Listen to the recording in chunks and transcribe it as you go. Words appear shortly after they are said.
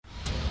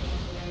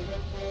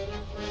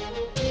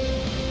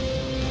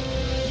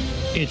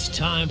It's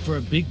time for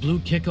a Big Blue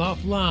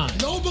Kickoff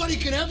Live. Nobody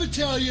can ever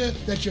tell you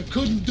that you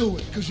couldn't do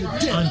it because you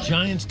did. On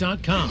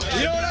Giants.com.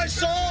 You know what I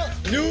saw?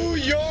 New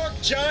York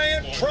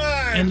Giant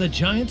pride. And the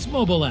Giants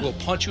mobile app. We'll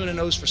punch you in the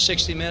nose for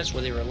 60 minutes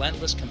with a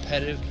relentless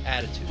competitive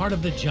attitude. Part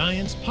of the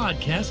Giants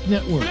Podcast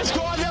Network. Let's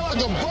go out there like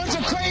a bunch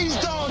of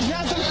crazy dogs.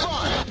 Have some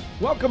fun.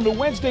 Welcome to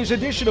Wednesday's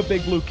edition of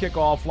Big Blue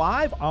Kickoff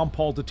Live. I'm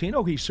Paul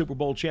Dottino. He's Super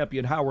Bowl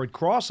champion Howard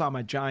Cross. I'm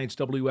at Giants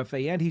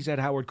WFAN. He's at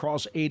Howard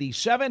Cross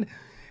 87.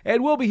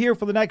 And we'll be here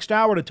for the next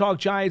hour to talk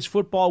Giants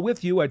football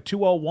with you at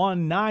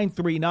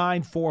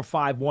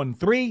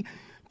 201-939-4513.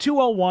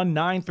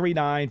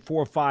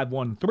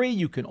 201-939-4513.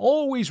 You can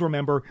always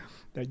remember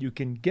that you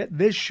can get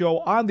this show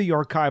on the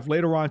archive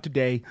later on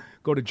today.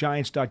 Go to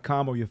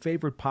Giants.com or your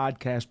favorite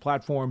podcast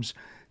platforms.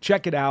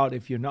 Check it out.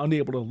 If you're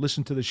unable to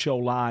listen to the show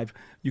live,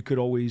 you could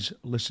always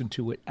listen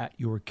to it at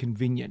your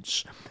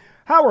convenience.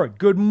 Howard,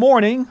 good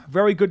morning.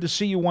 Very good to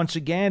see you once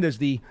again as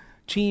the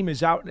team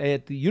is out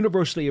at the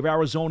University of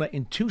Arizona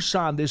in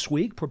Tucson this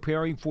week,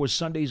 preparing for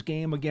Sunday's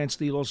game against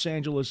the Los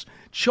Angeles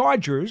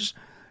Chargers.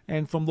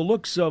 And from the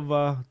looks of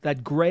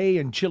that gray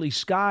and chilly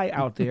sky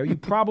out there, you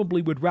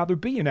probably would rather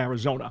be in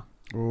Arizona.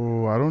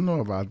 Oh, I don't know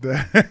about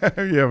that.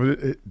 Yeah,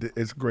 but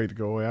it's great to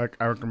go away.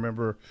 I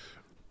remember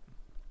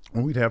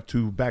when we'd have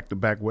two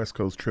back-to-back West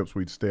Coast trips,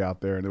 we'd stay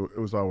out there, and it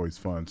was always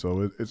fun.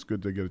 So it's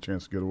good to get a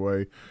chance to get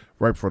away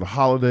right before the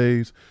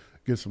holidays,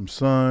 get some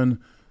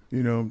sun,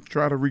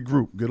 try to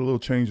regroup, get a little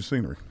change of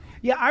scenery.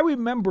 Yeah, I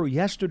remember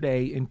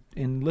yesterday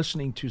in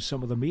listening to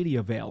some of the media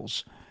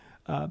avails,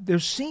 there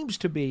seems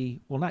to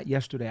be, well, not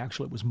yesterday,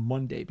 actually, it was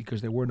Monday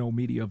because there were no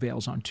media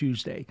avails on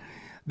Tuesday.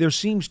 There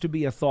seems to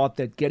be a thought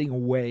that getting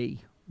away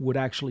would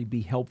actually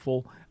be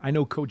helpful. I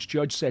know Coach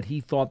Judge said he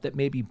thought that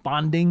maybe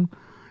bonding,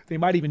 they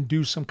might even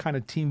do some kind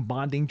of team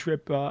bonding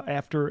trip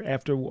after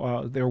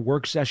their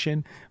work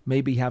session,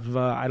 maybe have,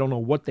 I don't know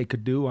what they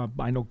could do.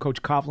 I know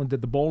Coach Coughlin did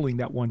the bowling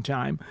that one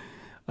time.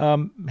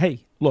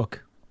 Hey,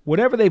 look,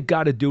 whatever they've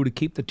got to do to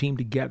keep the team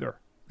together,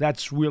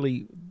 that's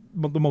really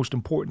the most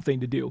important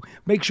thing to do.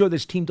 Make sure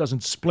this team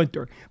doesn't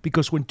splinter,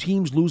 because when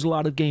teams lose a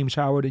lot of games,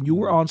 Howard, and you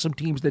were on some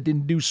teams that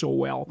didn't do so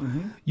well,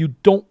 you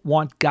don't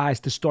want guys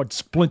to start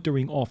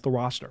splintering off the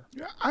roster.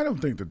 Yeah, I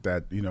don't think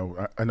that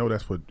I know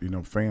that's what,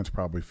 fans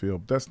probably feel,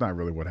 but that's not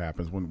really what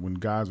happens. When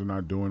guys are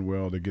not doing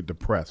well, they get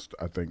depressed,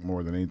 I think,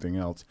 more than anything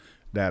else.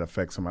 That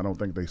affects them. I don't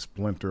think they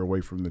splinter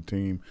away from the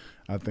team.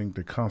 I think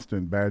the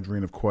constant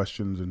badgering of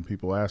questions and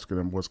people asking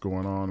them what's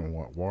going on and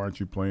why aren't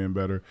you playing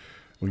better.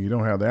 When you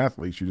don't have the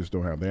athletes, you just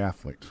don't have the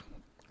athletes.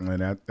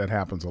 And that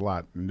happens a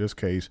lot. In this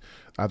case,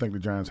 I think the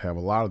Giants have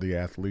a lot of the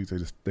athletes.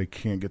 They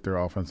can't get their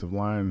offensive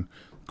line,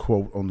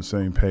 quote, on the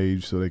same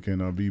page so they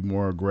can be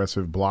more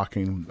aggressive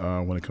blocking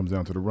when it comes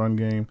down to the run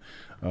game.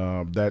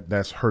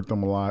 That's hurt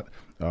them a lot.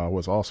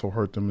 What's also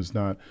hurt them is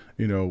not,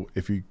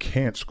 if you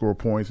can't score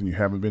points and you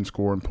haven't been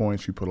scoring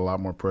points, you put a lot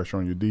more pressure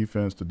on your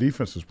defense. The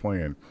defense is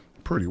playing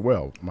pretty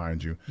well,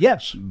 mind you.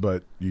 Yes.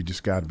 But you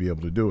just got to be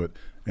able to do it.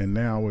 And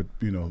now with,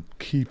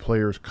 key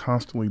players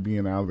constantly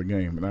being out of the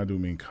game, and I do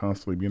mean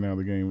constantly being out of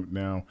the game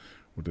now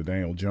with the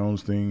Daniel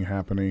Jones thing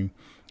happening,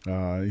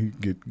 you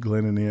get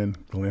Glennon in.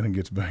 Glennon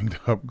gets banged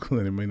up.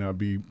 Glennon may not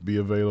be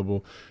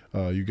available.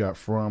 You got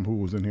Fromm, who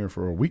was in here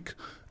for a week,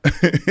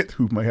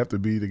 who might have to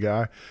be the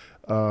guy.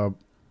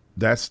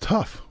 That's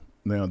tough.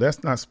 Now,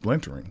 that's not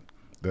splintering.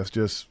 That's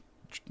just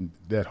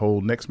that whole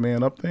next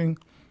man up thing.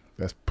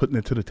 That's putting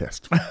it to the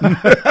test.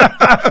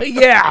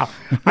 Yeah,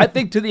 I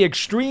think to the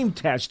extreme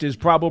test is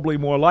probably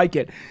more like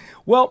it.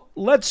 Well,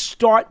 let's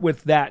start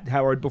with that,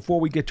 Howard, before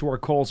we get to our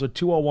calls at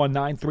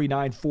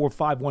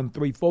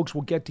 201-939-4513. Folks,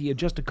 we'll get to you in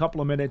just a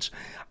couple of minutes.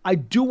 I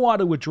do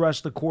want to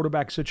address the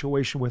quarterback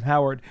situation with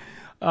Howard.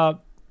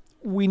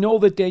 We know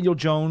that Daniel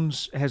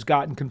Jones has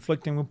gotten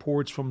conflicting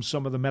reports from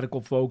some of the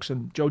medical folks,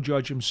 and Joe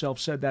Judge himself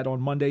said that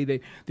on Monday.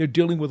 They're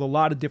dealing with a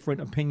lot of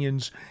different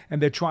opinions, and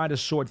they're trying to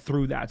sort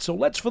through that. So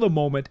let's, for the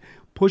moment,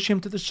 push him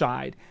to the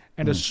side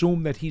and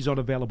assume that he's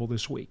unavailable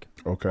this week.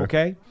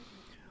 Okay?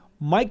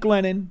 Mike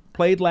Glennon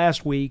played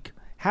last week,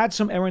 had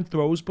some errant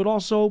throws, but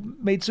also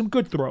made some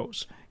good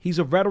throws. He's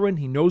a veteran.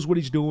 He knows what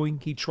he's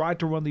doing. He tried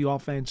to run the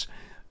offense.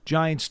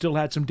 Giants still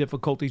had some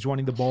difficulties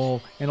running the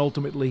ball and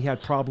ultimately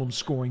had problems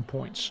scoring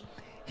points.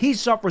 He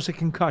suffers a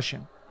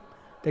concussion.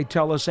 They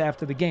tell us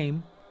after the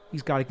game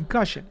he's got a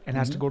concussion and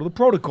has to go to the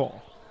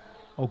protocol.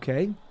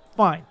 Okay,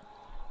 fine.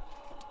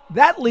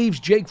 That leaves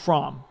Jake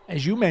Fromm,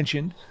 as you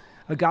mentioned,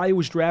 a guy who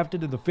was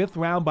drafted in the 5th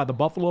round by the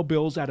Buffalo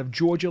Bills out of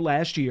Georgia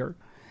last year,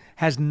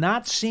 has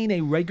not seen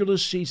a regular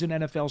season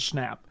NFL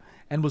snap,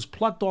 and was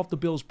plucked off the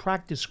Bills'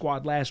 practice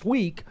squad last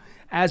week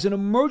as an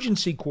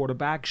emergency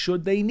quarterback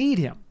should they need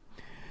him.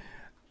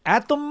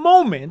 At the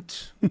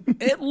moment,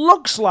 it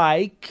looks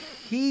like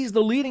he's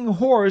the leading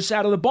horse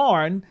out of the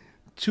barn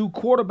to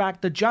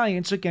quarterback the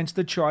Giants against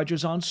the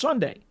Chargers on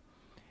Sunday.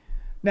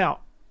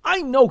 Now,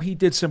 I know he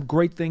did some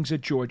great things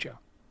at Georgia.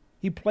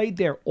 He played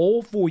there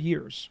all 4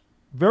 years.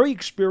 Very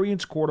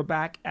experienced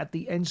quarterback at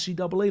the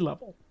NCAA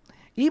level.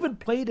 Even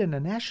played in a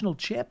national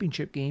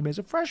championship game as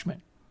a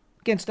freshman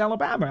against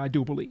Alabama, I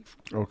do believe.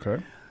 Okay.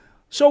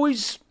 So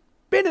he's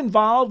been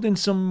involved in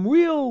some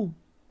real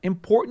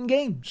important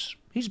games.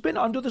 He's been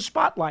under the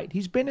spotlight.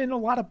 He's been in a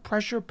lot of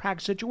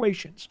pressure-packed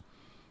situations.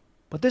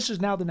 But this is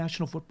now the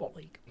National Football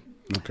League.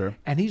 Okay.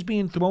 And he's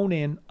being thrown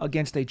in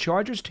against a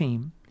Chargers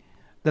team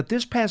that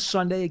this past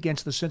Sunday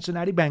against the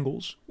Cincinnati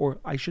Bengals, or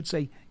I should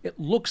say it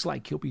looks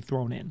like he'll be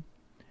thrown in.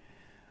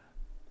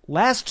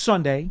 Last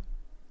Sunday,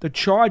 the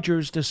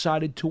Chargers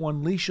decided to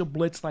unleash a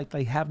blitz like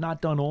they have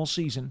not done all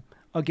season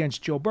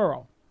against Joe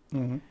Burrow.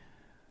 Mm-hmm.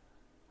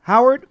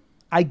 Howard,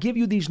 I give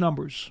you these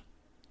numbers.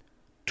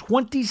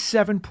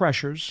 27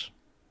 pressures,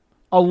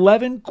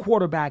 11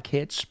 quarterback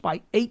hits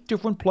by 8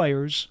 different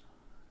players,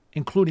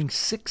 including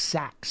 6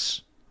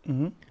 sacks.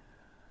 Mm-hmm.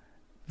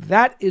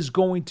 That is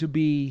going to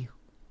be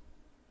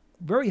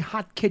very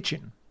hot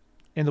kitchen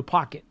in the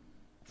pocket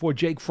for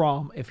Jake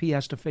Fromm if he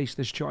has to face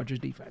this Chargers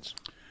defense.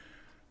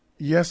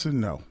 Yes and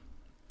no.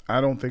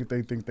 I don't think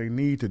they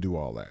need to do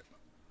all that.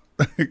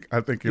 I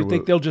think you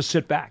think they'll just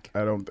sit back?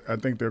 I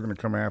think they're going to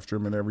come after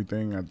him and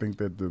everything. I think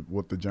that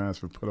what the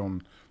Giants have put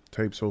on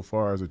tape so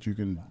far is that you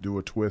can do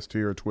a twist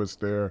here, a twist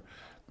there,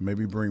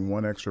 maybe bring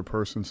one extra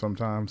person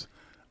sometimes.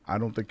 I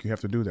don't think you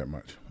have to do that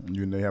much.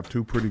 They have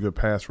 2 pretty good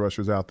pass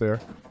rushers out there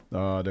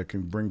that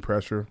can bring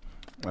pressure,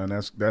 and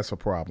that's a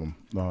problem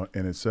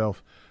in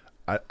itself.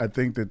 I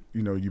think that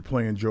you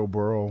playing Joe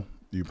Burrow,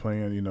 you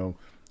playing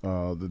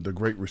the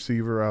great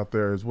receiver out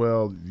there as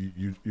well.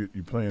 You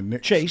playing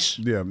Nick Chase,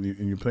 and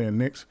you're playing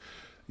Knicks.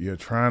 You're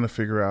trying to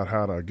figure out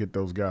how to get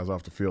those guys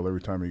off the field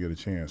every time you get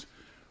a chance.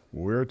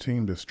 We're a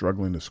team that's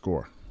struggling to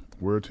score.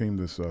 We're a team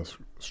that's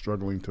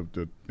struggling to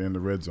in the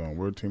red zone.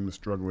 We're a team that's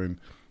struggling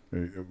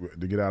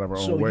to get out of our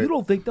own way. So you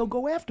don't think they'll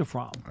go after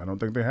Fromm? I don't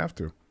think they have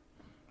to.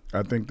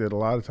 I think that a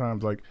lot of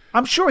times,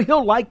 I'm sure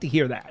he'll like to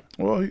hear that.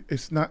 Well,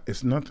 it's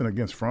nothing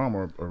against Fromm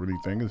or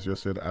anything. It's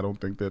just that I don't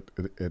think that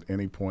at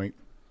any point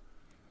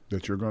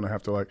that you're going to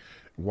have to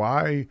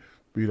why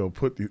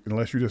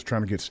unless you're just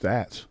trying to get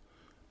stats,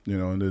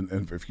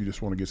 and if you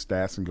just want to get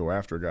stats and go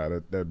after a guy,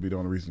 that'd be the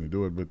only reason to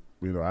do it. But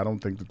I don't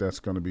think that that's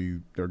going to be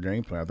their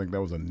game plan. I think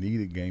that was a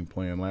needed game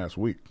plan last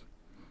week.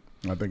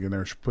 I think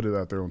they put it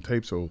out there on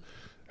tape. So,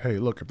 hey,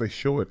 look, if they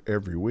show it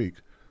every week,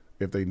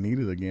 if they need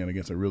it again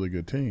against a really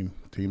good team,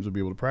 teams will be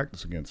able to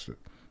practice against it.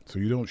 So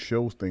you don't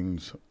show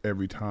things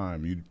every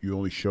time. You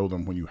only show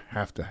them when you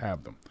have to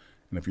have them.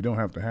 And if you don't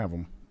have to have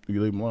them,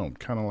 you leave them alone.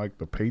 Kind of like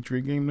the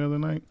Patriot game the other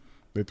night.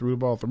 They threw the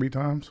ball 3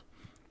 times.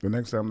 The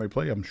next time they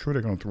play, I'm sure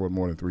they're going to throw it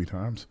more than 3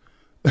 times.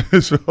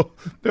 So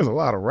there's a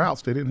lot of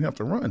routes they didn't have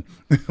to run.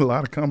 A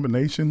lot of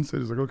combinations.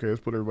 It's like, okay, let's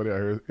put everybody out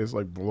here. It's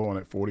like blowing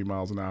at 40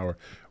 miles an hour.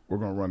 We're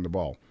going to run the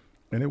ball.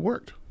 And it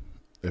worked.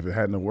 If it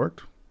hadn't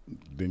worked,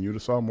 then you'd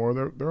have saw more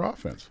of their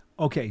offense.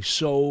 Okay,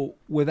 so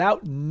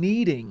without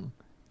needing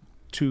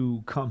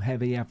to come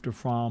heavy after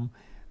Fromm,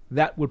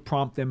 that would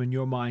prompt them in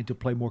your mind to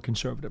play more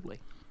conservatively.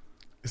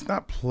 It's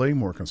not play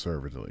more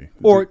conservatively.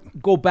 Or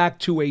go back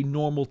to a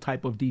normal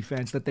type of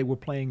defense that they were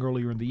playing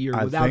earlier in the year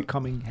without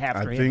coming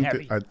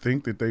heavy. I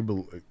think that they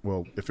believe,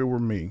 well, if it were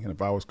me and if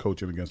I was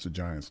coaching against the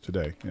Giants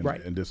today,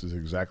 and this is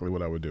exactly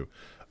what I would do,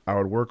 I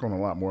would work on a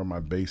lot more of my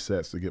base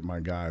sets to get my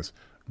guys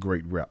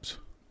great reps.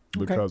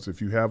 Because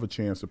if you have a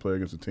chance to play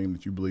against a team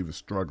that you believe is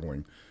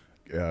struggling,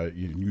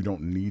 you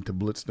don't need to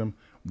blitz them,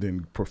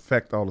 then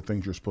perfect all the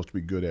things you're supposed to be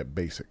good at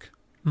basic.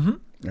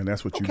 Mm-hmm. And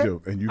that's what you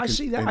do. And I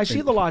see that. I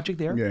see the logic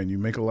there. Yeah, and you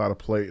make a lot of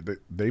play.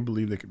 They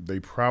believe they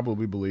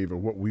probably believe, or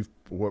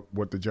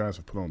what the Giants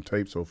have put on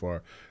tape so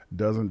far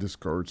doesn't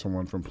discourage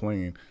someone from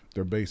playing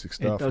their basic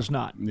stuff. It does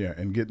not. Yeah,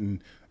 and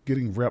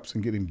getting reps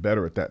and getting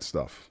better at that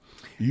stuff.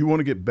 You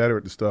want to get better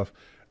at the stuff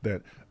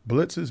that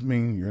blitzes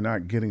mean you're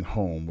not getting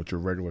home with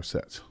your regular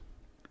sets.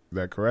 Is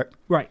that correct?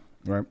 Right.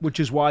 Right. Which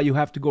is why you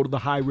have to go to the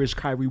high-risk,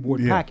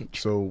 high-reward package.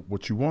 So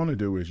what you want to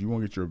do is you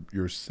want to get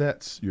your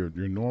sets, your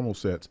normal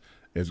sets,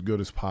 as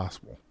good as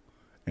possible.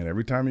 And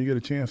every time you get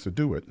a chance to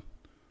do it,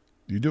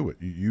 you do it.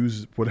 You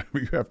use whatever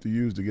you have to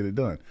use to get it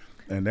done.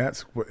 And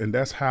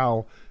that's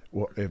how,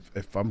 well,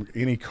 if I'm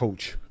any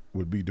coach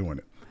would be doing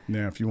it.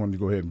 Now, if you want to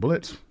go ahead and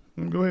blitz,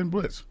 go ahead and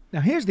blitz.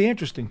 Now, here's the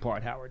interesting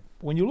part, Howard.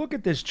 When you look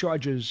at this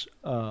Chargers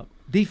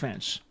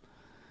defense,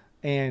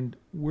 and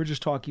we're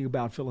just talking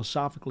about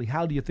philosophically,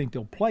 how do you think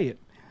they'll play it?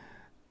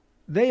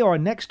 They are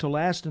next to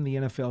last in the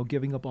NFL,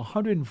 giving up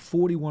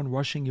 141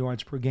 rushing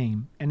yards per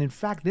game. And in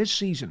fact, this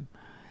season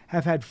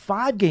have had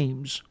 5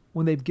 games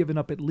when they've given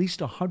up at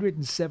least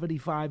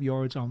 175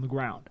 yards on the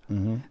ground.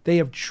 Mm-hmm. They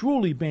have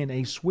truly been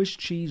a Swiss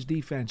cheese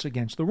defense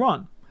against the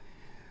run.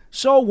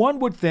 So one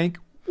would think,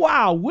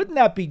 wow, wouldn't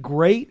that be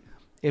great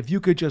if you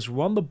could just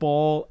run the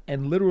ball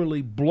and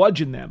literally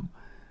bludgeon them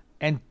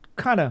and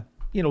kind of,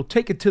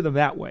 take it to them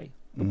that way.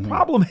 The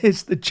problem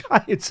is the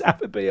Giants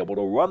haven't been able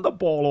to run the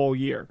ball all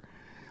year,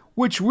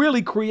 which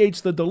really creates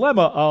the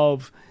dilemma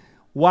of,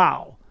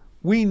 wow,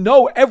 we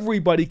know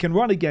everybody can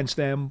run against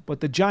them,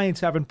 but the Giants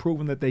haven't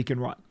proven that they can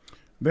run.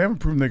 They haven't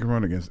proven they can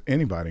run against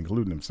anybody,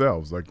 including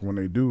themselves. Like when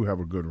they do have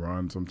a good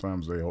run,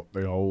 sometimes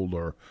they hold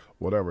or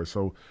whatever.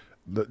 So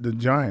the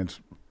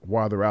Giants,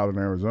 while they're out in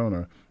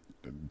Arizona,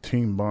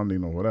 team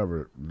bonding or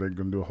whatever, they're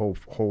going to do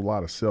a whole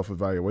lot of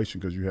self-evaluation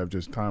because you have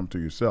just time to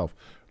yourself.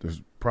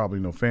 There's probably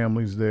no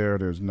families there.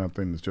 There's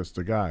nothing. It's just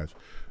the guys.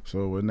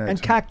 So in that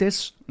and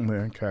cactus. Yeah,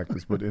 and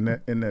cactus. But in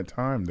that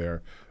time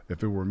there,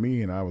 if it were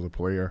me and I was a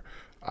player,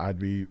 I'd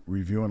be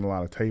reviewing a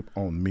lot of tape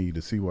on me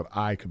to see what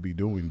I could be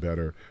doing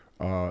better.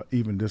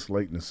 Even this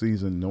late in the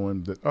season,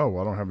 knowing that, I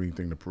don't have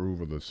anything to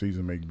prove, or the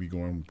season may be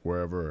going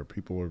wherever, or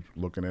people are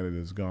looking at it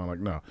as gone. Like,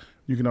 no,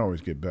 you can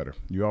always get better.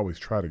 You always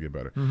try to get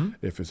better. Mm-hmm.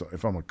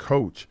 If I'm a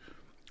coach,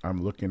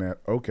 I'm looking at,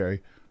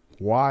 okay,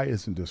 why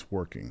isn't this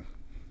working?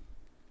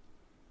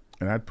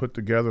 And I'd put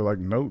together like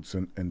notes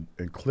and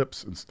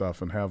clips and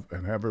stuff, and have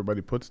everybody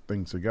put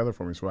things together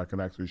for me so I can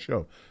actually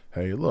show,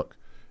 hey, look,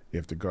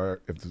 if the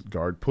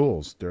guard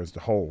pulls, there's the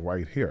hole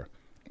right here.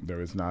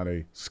 There is not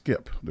a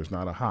skip. There's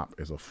not a hop.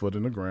 It's a foot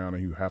in the ground,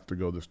 and you have to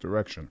go this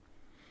direction.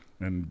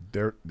 And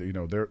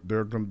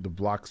the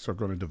blocks are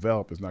going to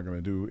develop. It's not going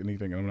to do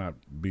anything. I'm not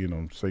being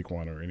on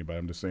Saquon or anybody.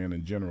 I'm just saying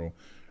in general,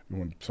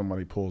 when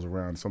somebody pulls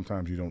around,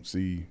 sometimes you don't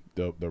see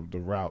the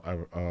route,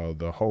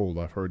 the hole.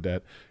 I've heard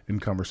that in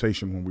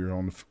conversation when we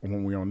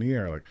were on the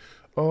air. Like,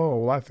 oh,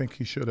 well, I think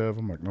he should have.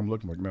 I'm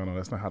looking like, no,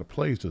 that's not how the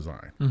play is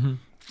designed. Mm-hmm.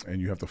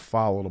 And you have to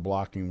follow the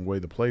blocking way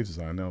the play is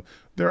designed. Now,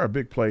 there are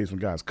big plays when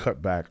guys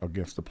cut back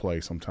against the play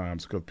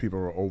sometimes because people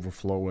are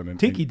overflowing. And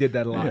Tiki did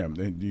that a lot.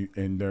 Yeah,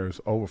 and there's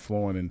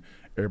overflowing, and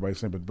everybody's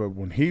saying, but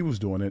when he was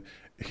doing it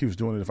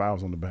if I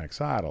was on the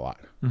backside a lot.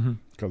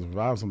 Because if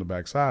I was on the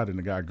backside and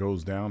the guy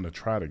goes down to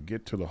try to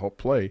get to the whole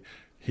play,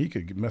 he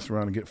could mess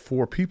around and get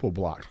 4 people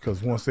blocked,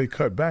 because once they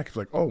cut back, it's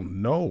like, oh,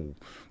 no.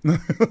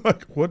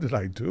 Like, what did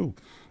I do?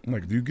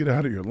 Like, if you get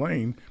out of your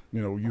lane,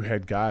 you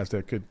had guys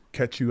that could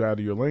catch you out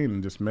of your lane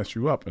and just mess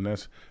you up, and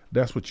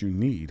that's what you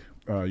need.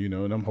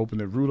 And I'm hoping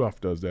that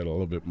Rudolph does that a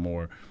little bit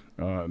more.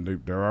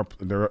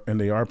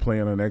 They are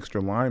playing an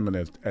extra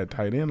lineman at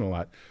tight end a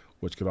lot,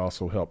 which could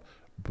also help,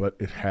 but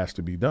it has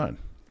to be done.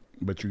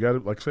 But you got to,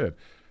 like I said,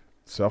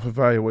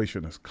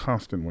 self-evaluation is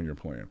constant when you're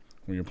playing.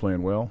 When you're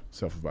playing well,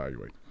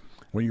 self-evaluate.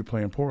 When you're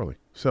playing poorly,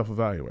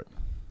 self-evaluate.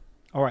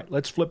 All right,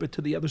 let's flip it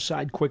to the other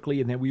side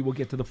quickly, and then we will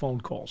get to the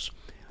phone calls.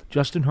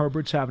 Justin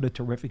Herbert's having a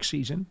terrific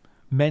season.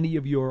 Many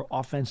of your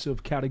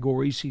offensive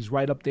categories, he's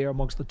right up there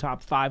amongst the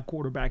top 5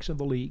 quarterbacks in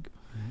the league.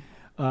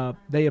 Mm-hmm.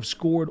 They have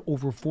scored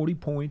over 40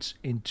 points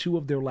in 2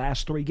 of their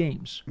last 3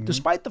 games. Mm-hmm.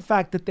 Despite the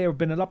fact that they've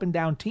been an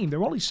up-and-down team,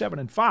 they're only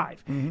 7-5.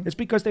 Mm-hmm. It's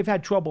because they've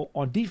had trouble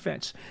on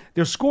defense.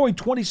 They're scoring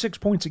 26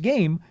 points a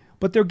game,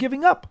 but they're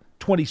giving up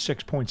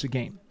 26 points a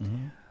game.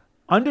 Mm-hmm.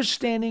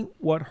 Understanding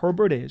what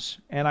Herbert is,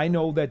 and I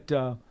know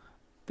that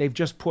they've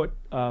just put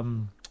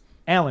Keenan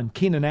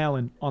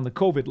Allen, on the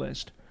COVID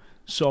list.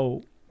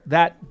 So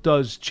that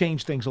does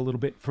change things a little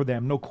bit for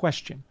them, no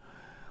question.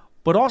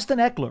 But Austin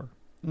Eckler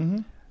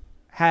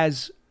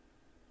has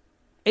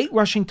 8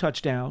 rushing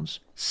touchdowns,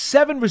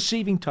 7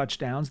 receiving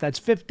touchdowns. That's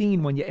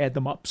 15 when you add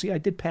them up. See, I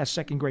did pass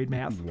second-grade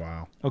math.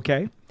 Wow.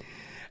 Okay.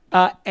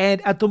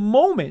 And at the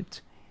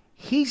moment,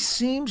 he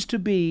seems to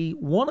be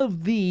one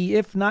of the,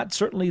 if not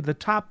certainly the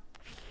top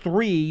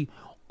 3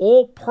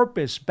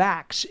 all-purpose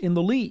backs in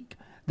the league.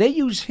 They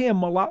use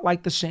him a lot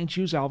like the Saints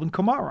use Alvin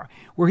Kamara,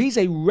 where he's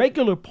a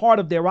regular part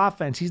of their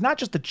offense. He's not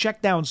just a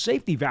check-down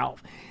safety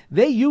valve.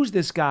 They use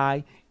this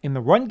guy in the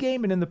run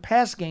game and in the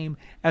pass game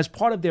as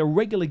part of their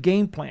regular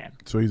game plan.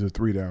 So he's a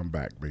 3-down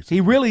back, basically.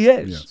 He really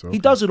is. Yes, okay. He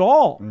does it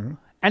all. Mm-hmm.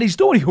 And he's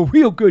doing a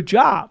real good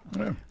job.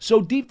 Yeah. So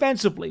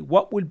defensively,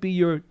 what would be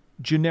your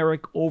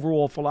generic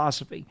overall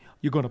philosophy?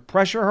 You're going to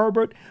pressure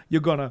Herbert.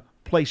 You're going to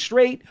play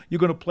straight. You're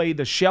going to play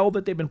the shell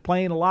that they've been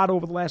playing a lot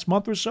over the last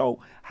month or so.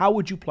 How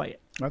would you play it?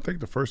 I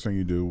think the first thing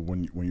you do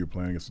when you're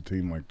playing against a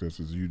team like this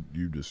is you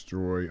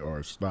destroy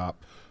or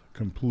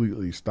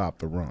completely stop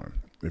the run.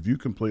 If you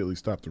completely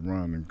stop the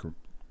run and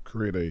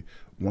create a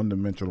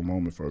one-dimensional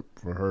moment for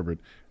Herbert,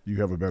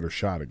 you have a better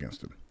shot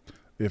against him.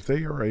 If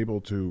they are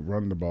able to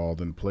run the ball,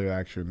 then play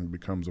action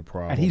becomes a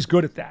problem. And he's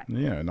good at that.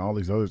 Yeah, and all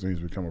these other things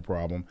become a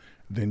problem.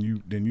 Then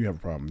you have a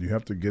problem. You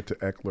have to get to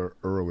Eckler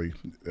early.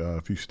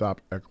 If you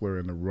stop Eckler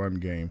in the run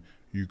game,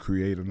 you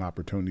create an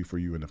opportunity for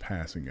you in the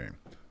passing game.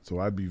 So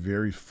I'd be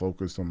very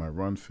focused on my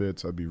run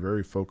fits. I'd be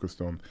very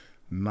focused on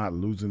not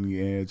losing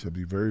the edge. I'd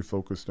be very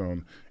focused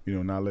on,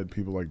 not letting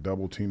people like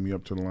double team me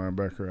up to the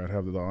linebacker. I'd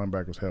have the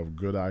linebackers have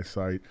good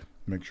eyesight,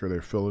 make sure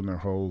they're filling their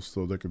holes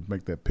so they can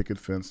make that picket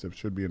fence that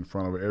should be in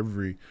front of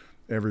every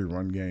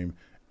run game.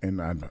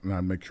 And I'd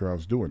make sure I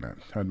was doing that.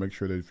 I'd make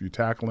sure that if you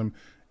tackle him,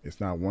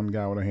 it's not one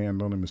guy with a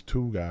hand on him, it's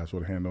 2 guys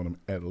with a hand on him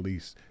at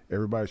least.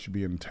 Everybody should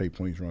be in the tape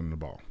when he's running the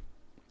ball.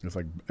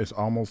 It's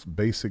almost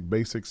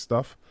basic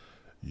stuff.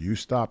 You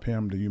stop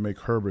him, then you make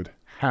Herbert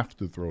have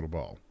to throw the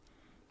ball.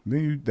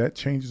 Then that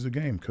changes the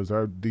game because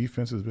our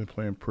defense has been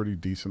playing pretty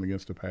decent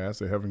against the pass.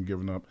 They haven't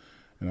given up,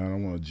 and I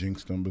don't want to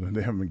jinx them, but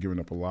they haven't been giving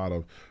up a lot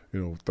of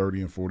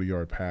 30 and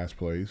 40-yard pass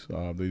plays.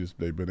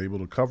 They've been able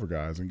to cover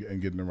guys and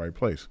get in the right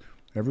place.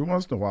 Every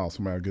once in a while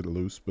somebody will get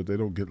loose, but they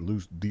don't get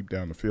loose deep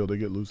down the field. They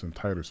get loose in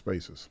tighter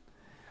spaces.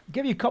 I'll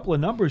give you a couple of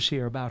numbers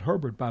here about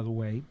Herbert, by the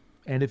way,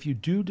 and if you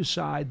do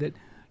decide that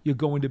you're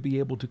going to be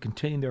able to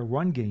contain their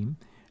run game,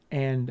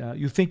 and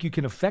you think you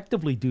can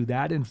effectively do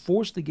that and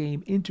force the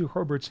game into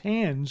Herbert's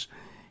hands.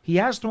 He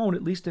has thrown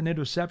at least an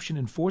interception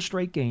in 4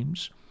 straight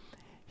games.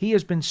 He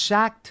has been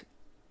sacked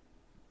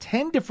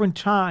 10 different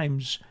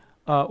times,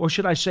 or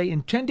should I say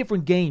in 10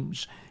 different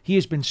games, he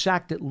has been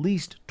sacked at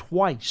least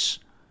twice.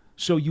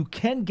 So you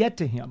can get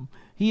to him.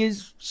 He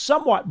is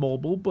somewhat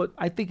mobile, but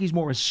I think he's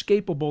more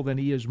escapable than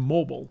he is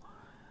mobile.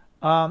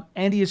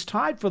 And he is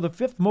tied for the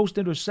 5th most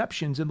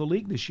interceptions in the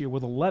league this year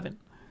with 11.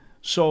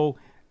 So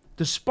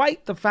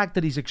despite the fact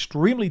that he's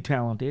extremely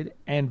talented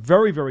and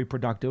very, very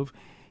productive,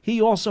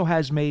 he also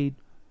has made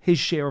his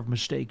share of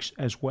mistakes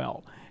as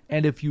well.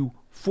 And if you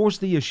force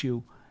the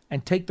issue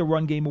and take the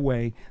run game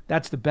away,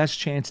 that's the best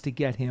chance to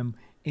get him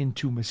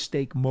into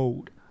mistake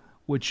mode,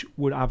 which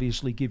would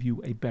obviously give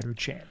you a better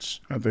chance.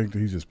 I think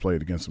he's just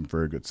played against some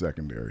very good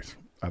secondaries.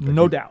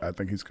 No doubt. I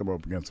think he's come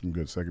up against some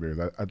good secondaries.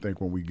 I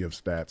think when we give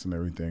stats and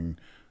everything,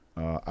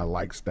 I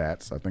like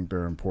stats. I think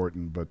they're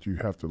important, but you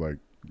have to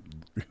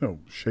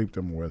shape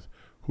them with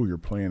who you're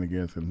playing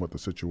against and what the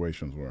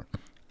situations were.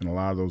 And a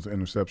lot of those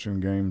interception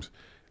games,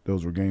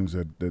 those were games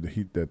that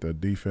the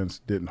defense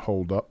didn't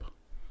hold up,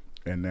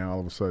 and now all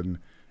of a sudden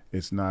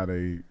it's not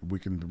we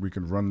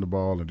can run the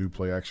ball and do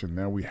play action.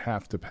 Now we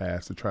have to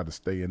pass to try to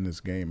stay in this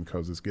game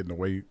because it's getting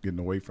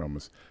away from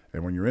us.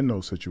 And when you're in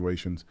those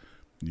situations,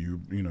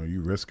 you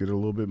risk it a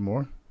little bit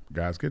more.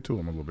 Guys get to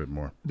him a little bit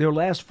more. Their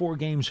last 4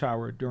 games,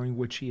 Howard, during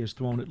which he has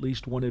thrown at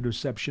least 1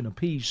 interception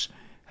apiece,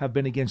 have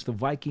been against the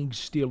Vikings,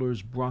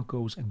 Steelers,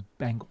 Broncos, and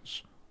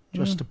Bengals.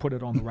 Just to put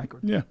it on the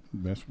record. Yeah,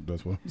 that's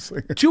what I'm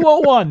saying.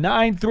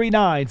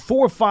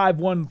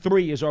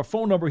 201-939-4513 is our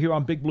phone number here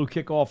on Big Blue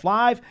Kickoff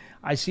Live.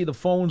 I see the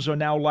phones are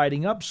now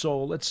lighting up,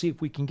 so let's see if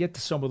we can get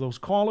to some of those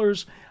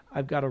callers.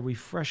 I've got to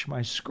refresh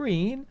my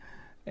screen,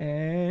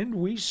 and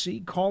we see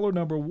caller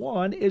number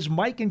 1 is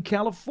Mike in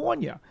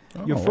California.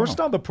 You're first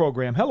on the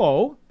program.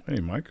 Hello.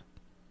 Hey, Mike.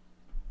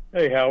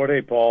 Hey, Howard.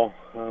 Hey, Paul.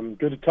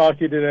 Good to talk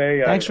to you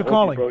today. Thanks for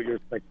calling.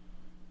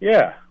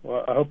 Yeah,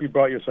 well, I hope you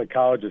brought your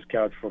psychologist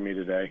couch for me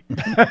today.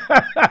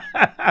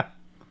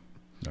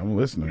 I'm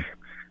listening.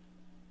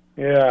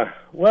 Yeah,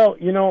 well,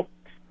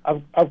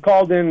 I've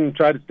called in and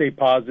tried to stay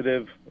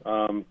positive,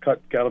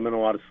 cut Gettleman a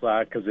lot of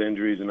slack because of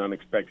injuries and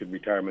unexpected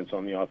retirements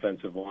on the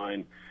offensive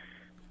line.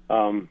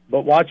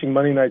 But watching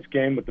Monday night's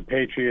game with the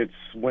Patriots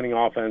winning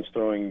offense,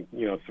 throwing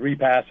 3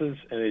 passes,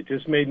 and it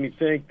just made me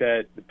think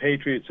that the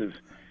Patriots have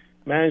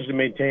managed to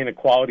maintain a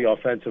quality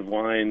offensive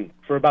line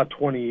for about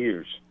 20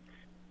 years.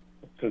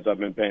 Since I've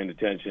been paying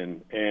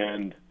attention.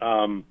 And,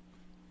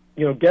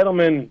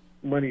 Gettleman,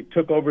 when he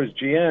took over as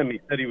GM, he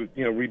said he was,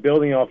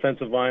 rebuilding the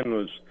offensive line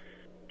was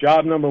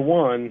job number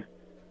 1.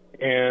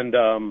 And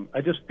I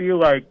just feel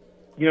like,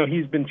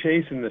 he's been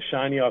chasing the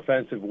shiny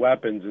offensive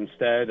weapons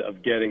instead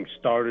of getting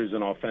starters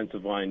and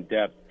offensive line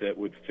depth that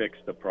would fix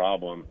the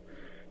problem.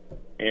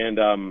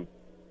 And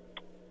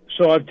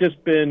so I've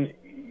just been,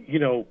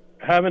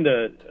 having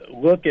to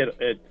look at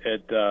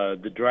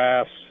the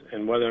drafts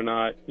and whether or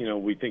not,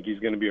 we think he's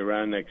going to be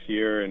around next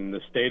year and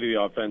the state of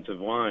the offensive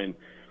line.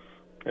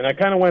 And I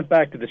kind of went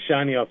back to the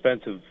shiny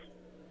offensive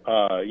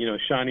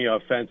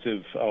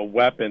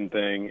weapon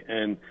thing.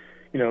 And,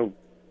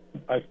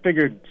 I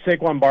figured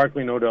Saquon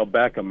Barkley and Odell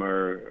Beckham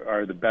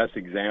are the best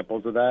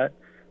examples of that.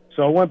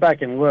 So I went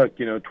back and looked,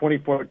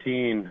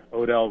 2014,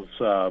 Odell's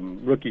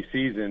rookie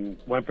season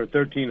went for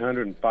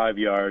 1,305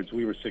 yards.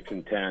 We were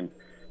 6-10.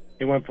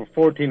 He went for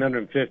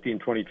 1,450 in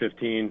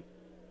 2015.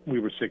 We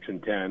were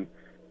 6-10.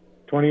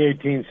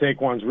 2018,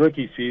 Saquon's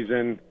rookie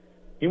season,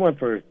 he went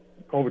for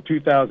over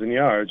 2,000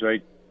 yards,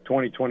 right?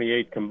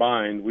 2028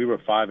 combined, we were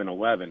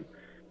 5-11.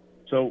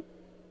 So,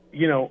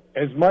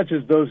 as much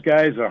as those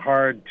guys are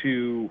hard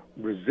to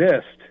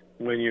resist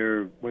when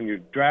you're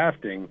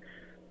drafting,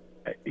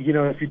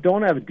 if you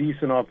don't have a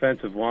decent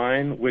offensive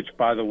line, which,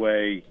 by the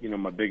way,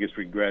 my biggest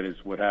regret is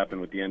what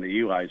happened with the end of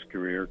Eli's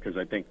career, because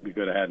I think we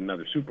could have had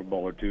another Super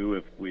Bowl or 2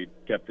 if we'd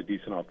kept a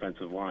decent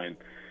offensive line.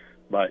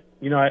 But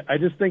I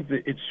just think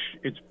that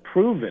it's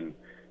proven.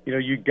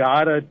 You've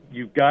got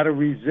to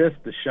resist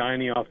the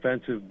shiny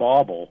offensive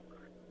bauble,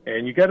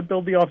 and you got to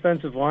build the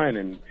offensive line.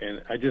 And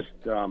I just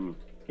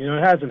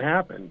it hasn't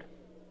happened.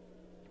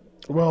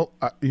 Well,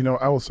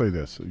 I will say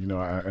this. And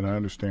I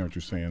understand what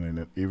you're saying,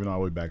 and even all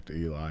the way back to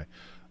Eli,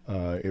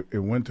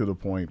 it went to the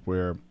point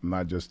where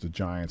not just the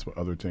Giants but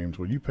other teams,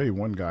 when you pay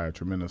one guy a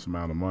tremendous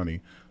amount of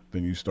money,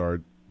 then you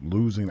start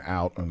losing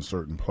out on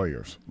certain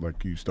players.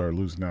 Like you start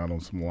losing out on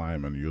some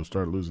linemen. You'll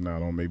start losing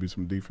out on maybe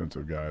some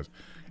defensive guys.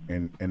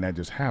 And that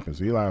just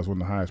happens. Eli was one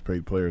of the highest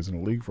paid players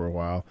in the league for a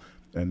while.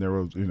 And there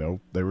was,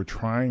 they were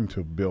trying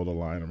to build a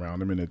line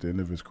around him. And at the end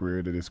of his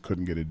career, they just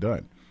couldn't get it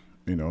done.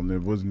 And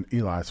it wasn't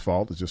Eli's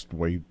fault. It's just the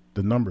way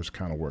the numbers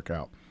kind of work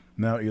out.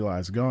 Now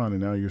Eli's gone,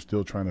 and now you're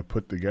still trying to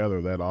put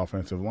together that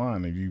offensive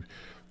line. And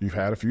you've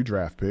had a few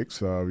draft picks.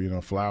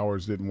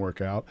 Flowers didn't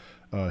work out.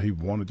 He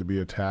wanted to be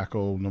a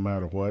tackle no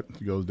matter what.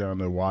 He goes down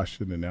to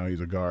Washington, and now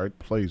he's a guard.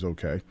 Plays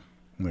okay.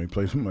 He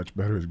plays much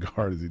better as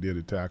guard as he did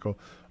at tackle.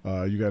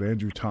 You got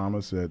Andrew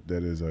Thomas that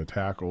is a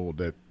tackle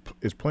that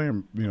is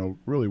playing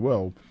really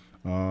well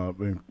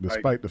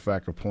despite the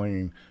fact of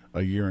playing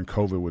a year in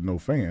COVID with no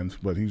fans.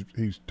 But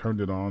he's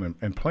turned it on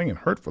and playing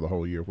hurt for the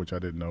whole year, which I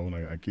didn't know, and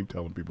I keep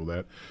telling people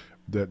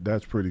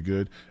that's pretty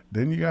good.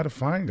 Then you got to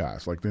find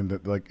guys like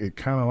it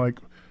kind of like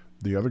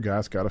the other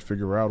guys got to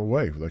figure out a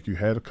way. Like you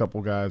had a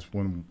couple guys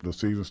when the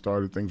season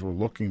started, things were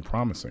looking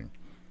promising,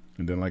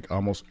 and then like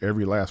almost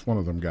every last one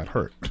of them got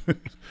hurt.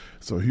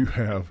 So you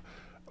have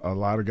a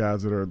lot of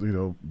guys that are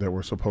that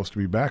were supposed to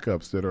be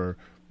backups that are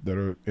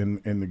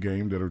in the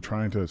game that are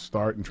trying to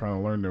start and trying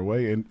to learn their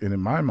way. And in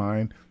my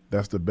mind,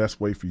 that's the best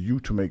way for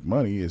you to make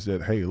money is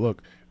that, hey,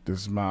 look,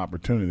 this is my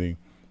opportunity.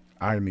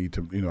 I need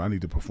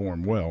to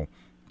perform well.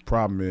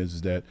 Problem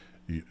is that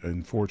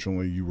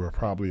unfortunately you were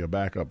probably a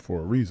backup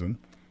for a reason.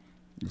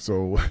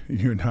 So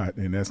you're not,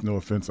 and that's no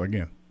offense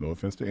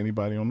to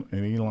anybody on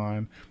any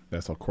line.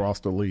 That's across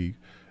the league.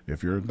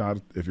 If you're not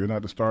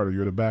the starter,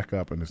 you're the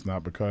backup, and it's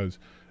not because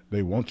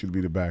they want you to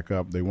be the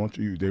backup. They want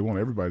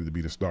everybody to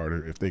be the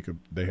starter if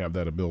they have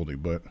that ability.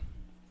 But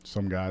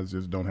some guys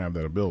just don't have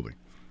that ability.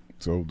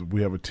 So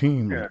we have a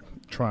team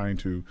trying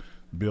to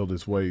build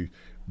its way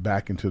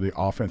back into the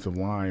offensive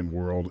line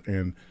world,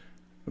 and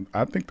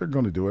I think they're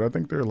going to do it. I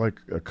think they're like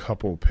a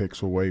couple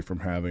picks away from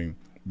having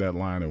that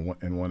line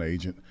and one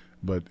agent.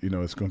 But,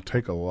 it's going to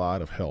take a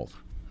lot of help.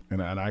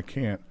 And I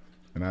can't,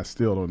 and I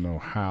still don't know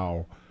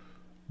how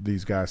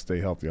these guys stay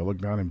healthy. I look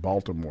down in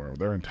Baltimore.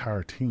 Their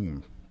entire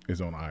team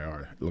is on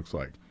IR, it looks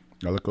like.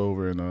 I look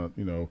over in,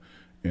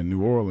 in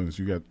New Orleans,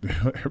 you got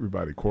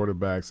everybody,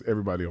 quarterbacks,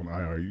 everybody on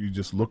IR. You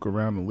just look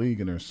around the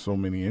league, and there's so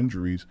many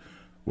injuries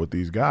with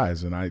these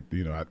guys. And I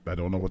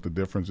don't know what the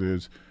difference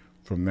is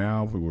from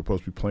now. We were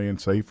supposed to be playing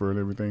safer and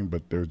everything,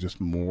 but there's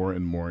just more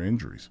and more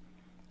injuries.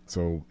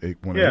 So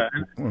when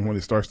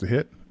it starts to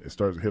hit, it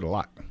starts to hit a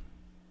lot.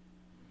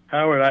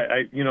 Howard,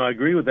 I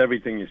agree with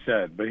everything you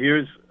said, but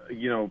here's,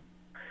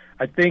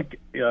 I think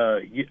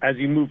as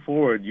you move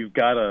forward, you've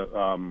got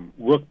to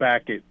look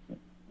back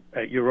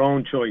at your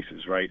own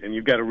choices, right? And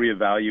you've got to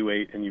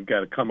reevaluate, and you've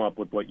got to come up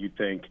with what you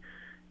think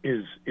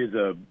is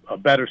a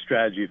better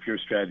strategy if your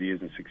strategy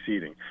isn't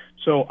succeeding.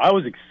 So I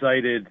was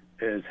excited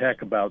as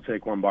heck about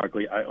Saquon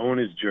Barkley. I own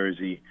his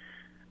jersey.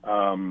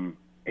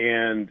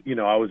 And,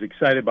 I was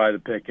excited by the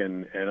pick,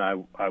 and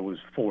I was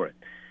for it.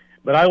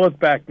 But I look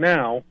back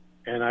now,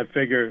 and I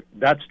figure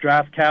that's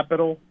draft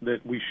capital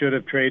that we should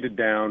have traded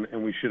down,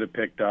 and we should have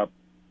picked up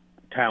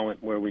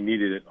talent where we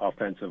needed it,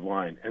 offensive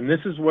line. And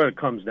this is where it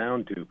comes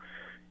down to.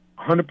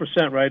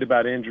 100% right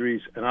about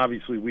injuries, and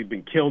obviously we've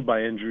been killed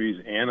by injuries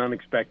and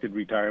unexpected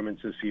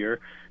retirements this year.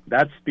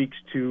 That speaks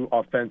to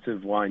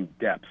offensive line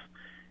depth.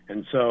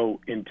 And so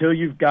until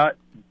you've got,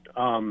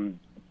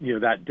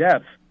 that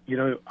depth,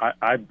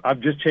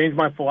 I've just changed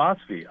my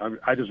philosophy.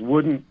 I just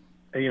wouldn't,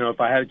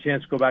 if I had a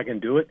chance to go back and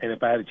do it, and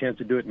if I had a chance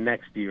to do it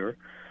next year,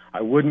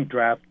 I wouldn't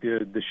draft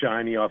the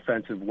shiny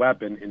offensive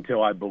weapon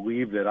until I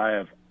believe that I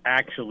have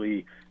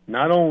actually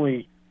not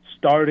only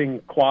starting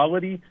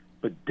quality,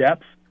 but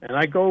depth. And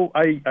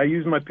I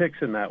use my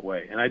picks in that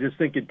way. And I just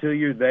think until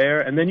you're there,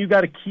 and then you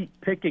got to keep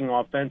picking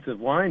offensive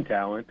line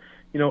talent,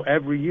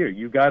 every year.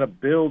 You got to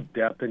build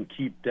depth and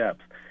keep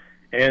depth.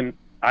 And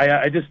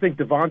I just think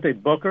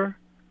Devontae Booker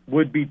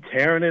would be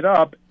tearing it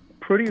up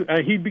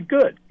he'd be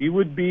good. He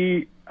would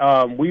be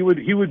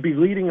he would be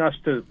leading us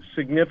to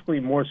significantly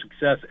more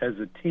success as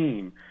a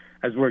team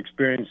as we're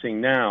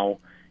experiencing now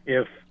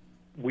if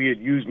we had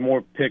used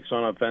more picks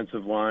on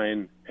offensive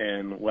line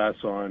and less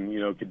on,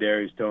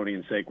 Kadarius Toney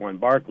and Saquon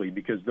Barkley,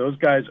 because those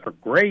guys are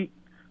great,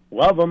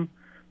 love them,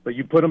 but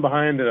you put them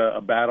behind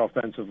a bad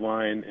offensive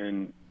line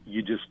and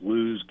you just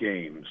lose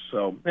games.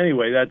 So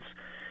anyway,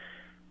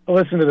 I'll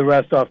listen to the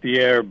rest off the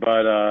air,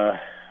 but I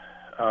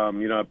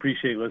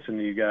appreciate listening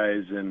to you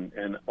guys,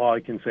 and all I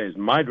can say is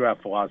my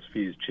draft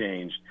philosophy has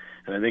changed,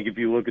 and I think if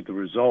you look at the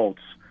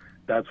results,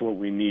 that's what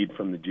we need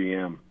from the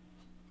GM.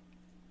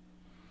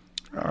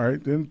 All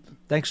right, then.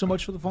 Thanks so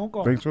much for the phone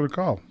call. Thanks for the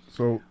call.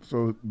 So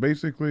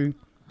basically,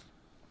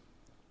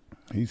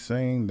 he's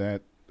saying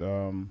that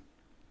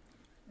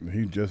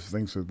he just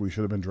thinks that we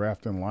should have been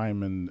drafting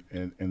linemen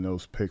in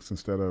those picks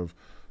instead of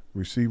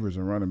receivers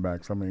and running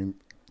backs. I mean,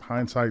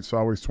 hindsight's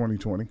always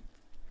 20/20.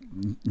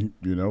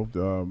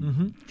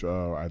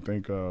 I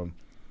think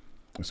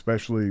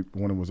especially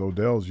when it was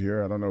Odell's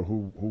year. I don't know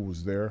who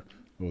was there.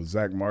 It was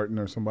Zach Martin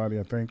or somebody,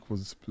 I think.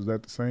 Was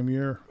that the same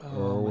year?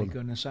 Oh, my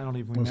goodness. I don't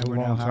even remember now. It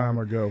was a long time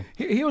ago.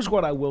 Here's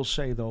what I will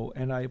say, though,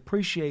 and I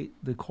appreciate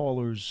the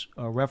caller's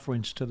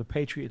reference to the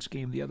Patriots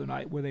game the other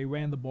night where they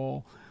ran the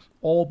ball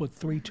all but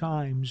 3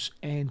 times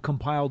and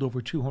compiled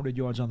over 200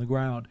 yards on the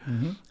ground.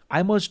 Mm-hmm.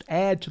 I must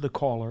add to the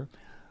caller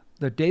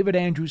that David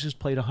Andrews has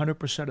played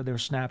 100% of their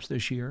snaps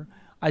this year.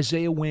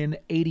 Isaiah Wynn,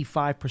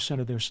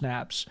 85% of their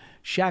snaps.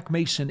 Shaq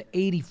Mason,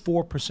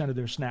 84% of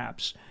their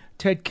snaps.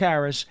 Ted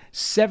Karras,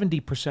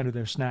 70% of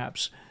their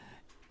snaps.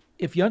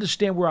 If you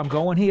understand where I'm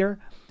going here,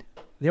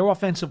 their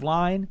offensive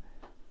line,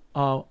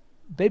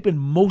 they've been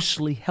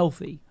mostly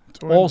healthy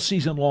all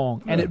season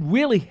long. Yeah. And it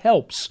really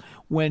helps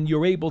when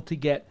you're able to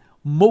get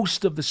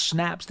most of the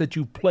snaps that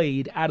you've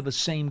played out of the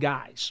same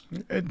guys.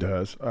 It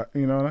does.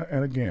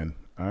 And again,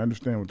 I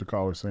understand what the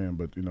caller's saying,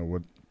 but you know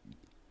what?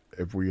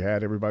 If we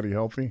had everybody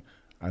healthy,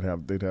 I'd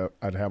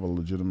have a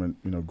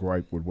legitimate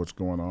gripe with what's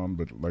going on.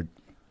 But like,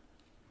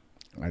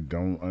 I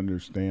don't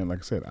understand. Like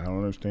I said, I don't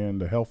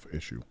understand the health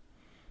issue,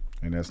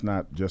 and that's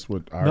not just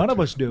what our none of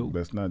us do.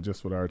 That's not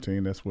just with our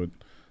team. That's with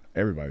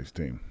everybody's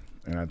team.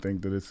 And I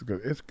think that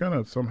it's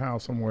gonna somehow,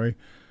 some way,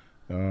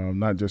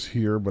 not just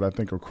here, but I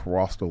think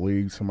across the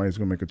league, somebody's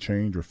gonna make a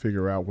change or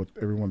figure out what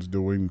everyone's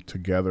doing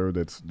together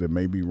that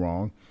may be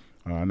wrong.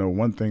 I know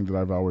one thing that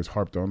I've always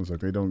harped on is like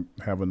they don't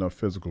have enough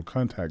physical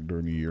contact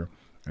during the year,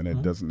 and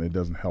it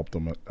doesn't help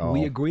them at all.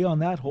 We agree on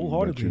that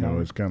wholeheartedly. But,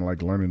 it's kind of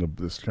like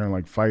it's kind of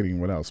like fighting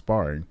without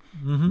sparring.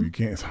 You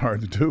can't. It's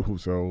hard to do.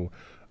 So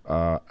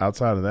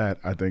outside of that,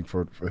 I think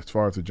as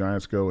far as the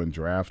Giants go and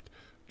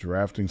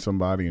drafting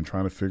somebody and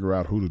trying to figure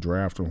out who to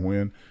draft and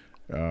when,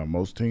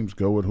 most teams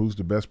go with who's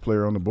the best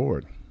player on the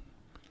board.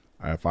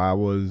 If I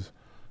was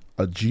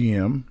a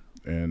GM,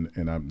 and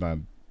I'm not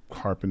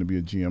harping to be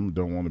a GM,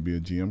 don't want to be a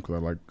GM because I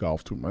like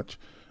golf too much,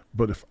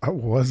 but if I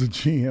was a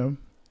GM,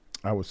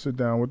 I would sit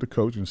down with the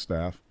coaching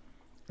staff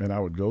and I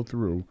would go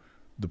through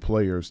the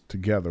players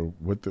together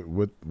with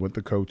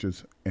the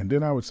coaches, and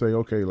then I would say,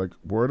 okay, like,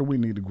 where do we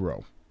need to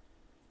grow?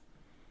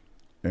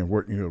 And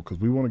where, because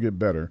we want to get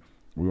better.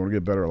 We want to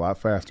get better a lot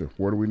faster.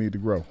 Where do we need to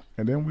grow?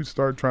 And then we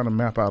start trying to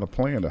map out a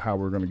plan to how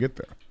we're going to get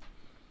there.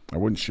 I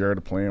wouldn't share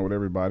the plan with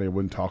everybody. I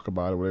wouldn't talk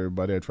about it with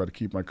everybody. I'd try to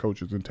keep my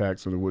coaches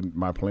intact so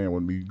my plan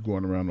wouldn't be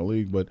going around the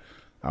league. But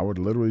I would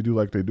literally do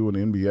like they do in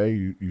the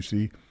NBA. You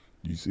see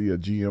a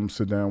GM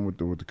sit down with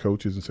the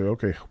coaches and say,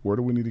 okay, where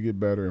do we need to get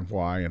better and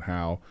why and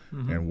how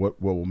and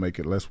what will make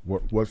it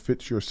what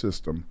fits your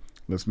system.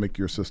 Let's make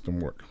your system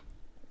work.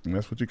 And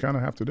that's what you kind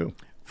of have to do.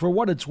 For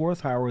what it's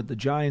worth, Howard, the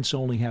Giants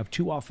only have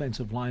 2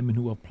 offensive linemen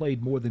who have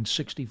played more than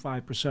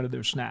 65% of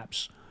their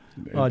snaps,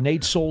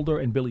 Nate Solder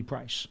and Billy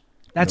Price.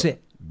 That's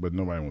it. But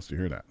nobody wants to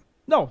hear that.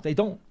 No, they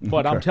don't.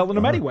 But I'm telling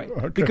them anyway.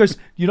 Because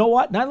you know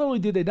what? Not only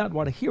did they not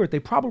want to hear it, they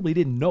probably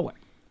didn't know it.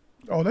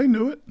 Oh, they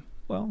knew it.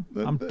 Well,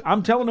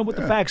 I'm telling them what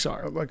the facts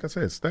are. Like I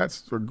said,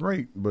 stats are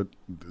great, but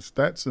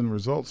stats and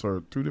results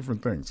are 2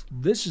 different things.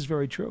 This is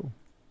very true.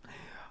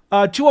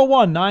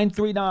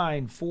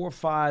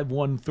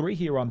 201-939-4513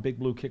 here on Big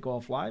Blue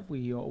Kickoff Live.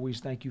 We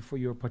always thank you for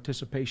your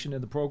participation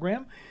in the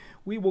program.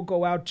 We will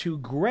go out to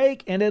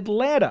Greg in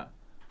Atlanta.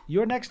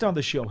 You're next on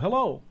the show.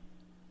 Hello.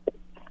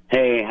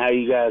 Hey, how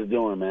you guys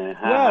doing, man?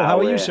 Well, how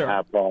are you, sir?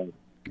 I'm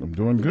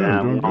doing good.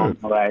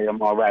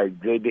 I'm all right.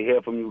 Good to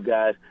hear from you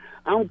guys.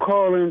 I'm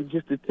calling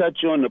just to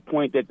touch on the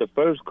point that the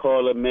first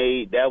caller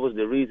made. That was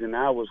the reason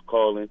I was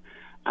calling.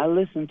 I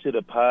listened to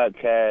the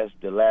podcast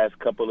the last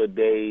couple of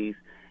days,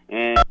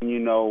 and,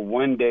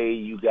 one day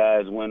you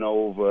guys went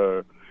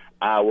over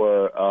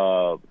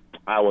our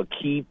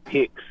key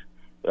picks,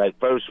 like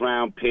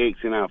first-round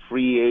picks and our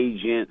free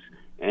agents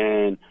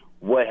and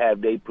what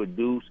have they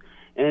produced.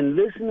 And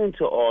listening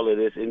to all of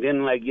this, and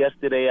then like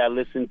yesterday I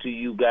listened to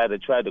you guys. I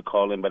tried to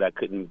call in, but I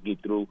couldn't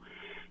get through.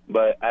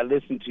 But I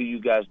listened to you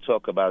guys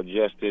talk about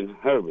Justin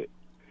Herbert.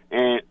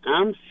 And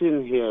I'm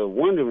sitting here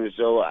wondering,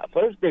 so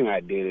first thing I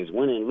did is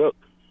went and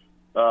looked,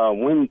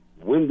 when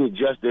did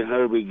Justin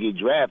Herbert get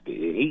drafted?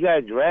 He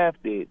got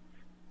drafted,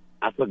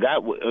 I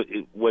forgot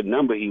what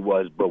number he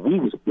was, but we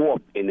was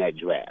 4th in that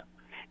draft.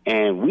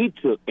 And we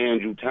took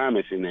Andrew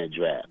Thomas in that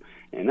draft.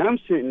 And I'm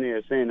sitting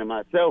there saying to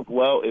myself,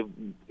 well,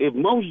 if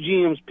most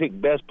GMs pick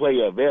best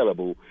player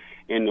available,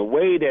 and the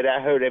way that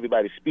I heard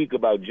everybody speak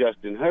about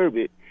Justin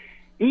Herbert,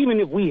 even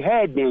if we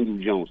had Daniel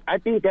Jones, I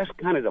think that's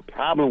kind of the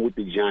problem with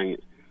the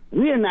Giants.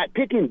 We are not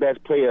picking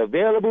best player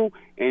available,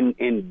 and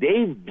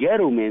Dave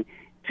Gettleman,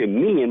 to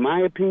me, in my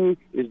opinion,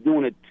 is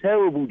doing a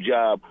terrible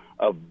job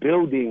of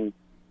building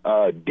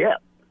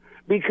depth,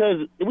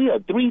 because we are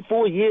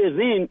 3-4 years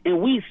in,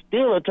 and we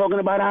still are talking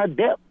about our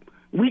depth.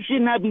 We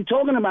should not be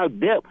talking about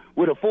depth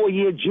with a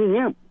 4-year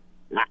GM.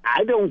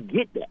 I don't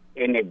get that.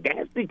 And if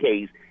that's the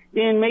case,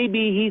 then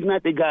maybe he's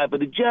not the guy for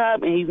the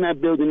job and he's not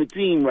building the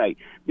team right.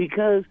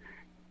 Because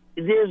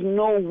there's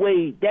no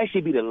way that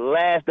should be the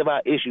last of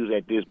our issues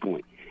at this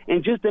point.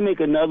 And just to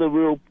make another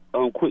real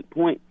quick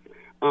point,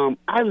 I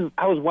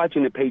was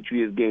watching the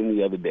Patriots game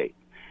the other day.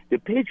 The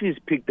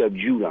Patriots picked up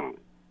Judon.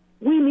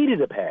 We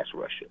needed a pass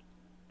rusher.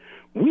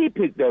 We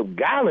picked up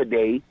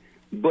Galladay,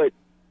 but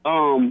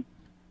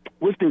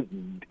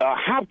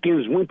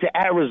Hopkins went to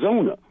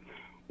Arizona.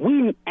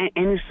 And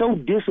it's so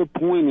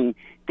disappointing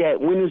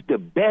that when it's the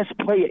best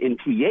player in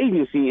free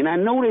agency, and I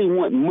know they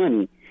want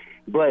money,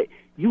 but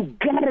you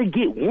gotta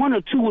get 1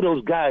 or 2 of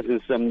those guys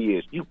in some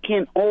years. You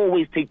can't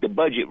always take the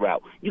budget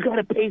route. You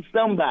gotta pay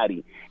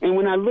somebody. And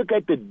when I look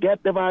at the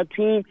depth of our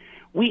team,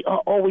 we are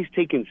always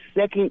taking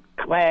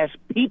second-class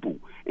people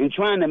and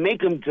trying to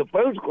make them to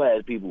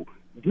first-class people.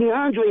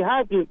 DeAndre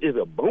Hopkins is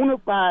a bona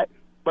fide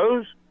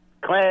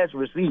first-class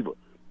receiver.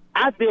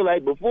 I feel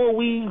like before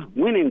we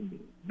went and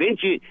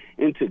ventured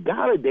into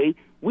Galladay,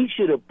 we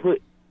should have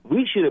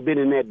been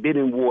in that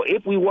bidding war.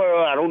 If we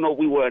were, I don't know if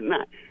we were or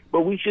not,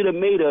 but we should have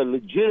made a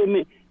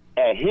legitimate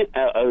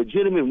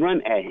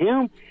run at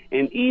him.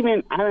 And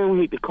even, I don't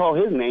hate to call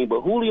his name,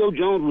 but Julio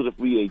Jones was a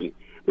free agent.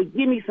 but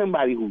give me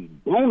somebody who's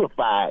bona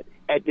fide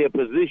at their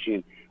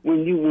position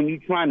when you're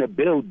trying to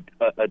build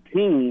a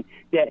team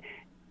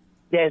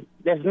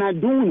that's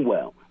not doing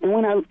well.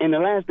 And the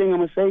last thing I'm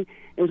gonna say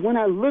is when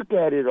I look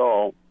at it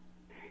all,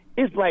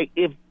 it's like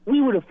if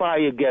we were to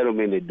fire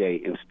Gettleman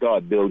today and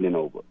start building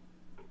over.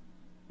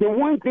 The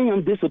one thing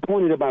I'm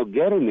disappointed about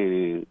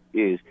Gettleman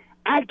is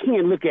I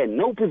can't look at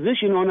no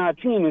position on our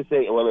team and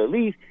say, well, at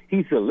least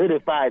he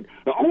solidified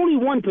the only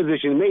one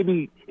position,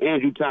 maybe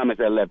Andrew Thomas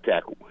at left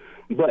tackle,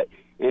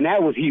 and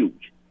that was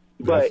huge.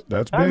 But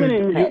that's other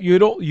big. than that, You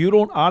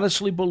don't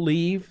honestly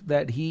believe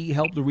that he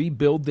helped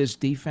rebuild this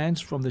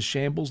defense from the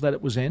shambles that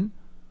it was in?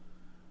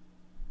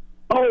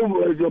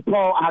 oh,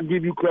 Paul, I'll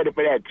give you credit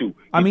for that too.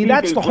 I mean,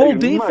 that's the whole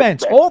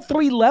defense. All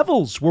three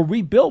levels were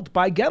rebuilt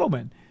by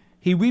Gettleman.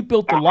 He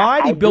rebuilt the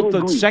line, he built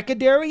the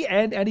secondary,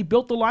 and he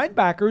built the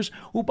linebackers,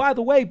 who, by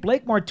the way,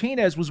 Blake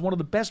Martinez was one of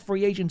the best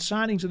free agent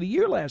signings of the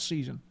year last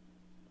season.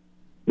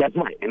 That's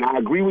right, and I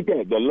agree with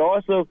that. The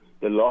loss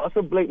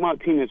of Blake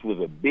Martinez was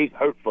a big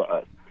hurt for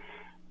us,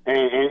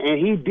 and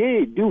he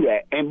did do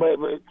that. And but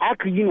I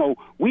could,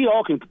 we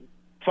all can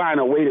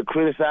find a way to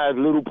criticize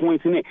little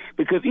points in it,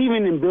 because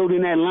even in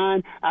building that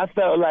line, I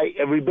felt like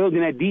rebuilding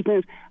that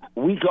defense,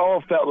 we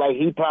all felt like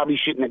he probably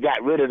shouldn't have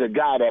got rid of the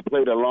guy that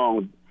played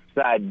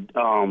alongside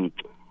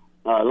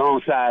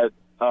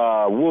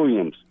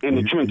Williams in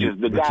the trenches,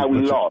 the guy we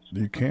lost.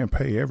 You can't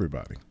pay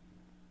everybody.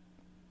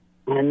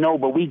 I know,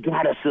 but we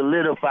got to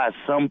solidify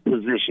some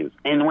positions.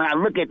 And when I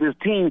look at this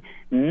team,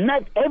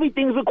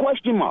 everything's a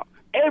question mark.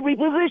 Every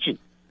position.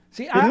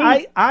 See,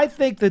 I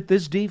think that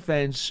this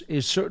defense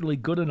is certainly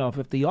good enough.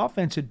 If the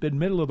offense had been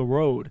middle of the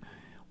road,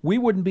 we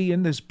wouldn't be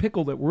in this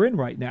pickle that we're in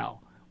right now.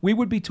 We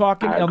would be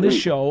talking on this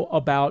show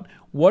about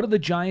what are the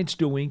Giants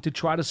doing to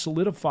try to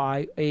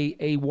solidify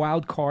a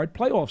wild card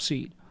playoff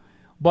seed.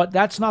 But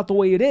that's not the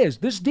way it is.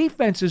 This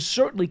defense is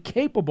certainly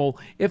capable.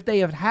 If they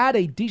have had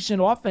a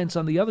decent offense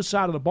on the other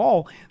side of the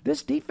ball,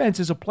 this defense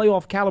is a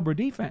playoff caliber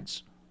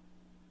defense.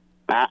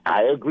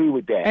 I agree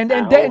with that. And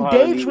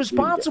Dave's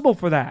responsible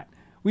for that.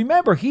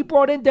 Remember, he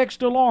brought in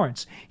Dexter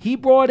Lawrence. He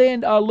brought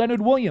in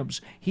Leonard Williams.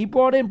 He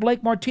brought in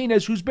Blake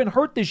Martinez, who's been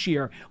hurt this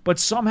year, but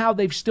somehow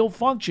they've still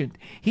functioned.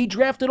 He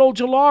drafted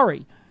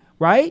Ojulari,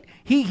 right?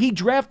 He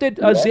drafted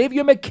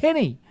Xavier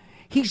McKinney.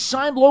 He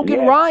signed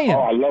Logan Ryan. Oh,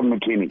 I love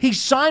McKinney. He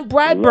signed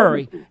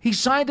Bradbury. He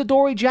signed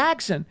Adoree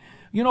Jackson.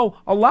 A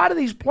lot of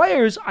these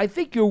players, I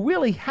think you're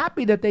really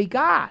happy that they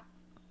got.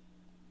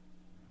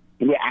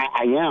 Yeah,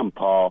 I am,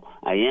 Paul.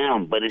 I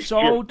am. But it's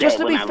just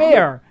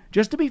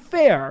to be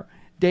fair,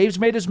 Dave's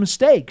made his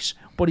mistakes,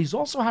 but he's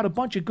also had a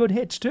bunch of good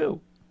hits too.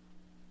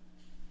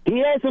 He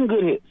had some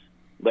good hits,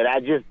 but I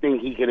just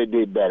think he could have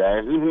did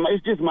better.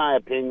 It's just my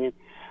opinion.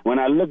 When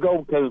I look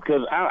over,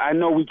 because I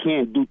know we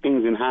can't do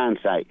things in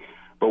hindsight,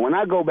 but when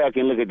I go back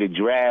and look at the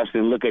drafts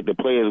and look at the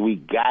players we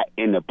got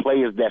and the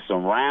players that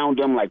surround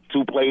them, like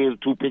 2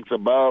 picks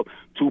above,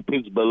 2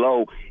 picks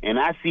below, and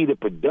I see the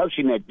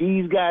production that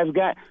these guys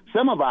got,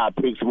 some of our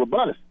picks were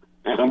bust.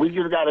 And we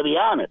just got to be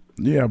honest.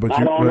 Yeah, but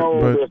I don't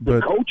know if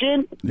the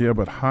coaching. Yeah,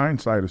 but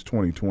hindsight is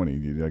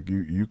 20/20. Like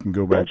you can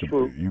go back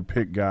you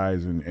pick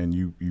guys and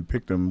you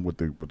pick them with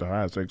the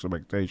highest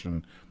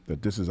expectation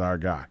that this is our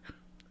guy,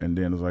 and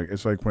then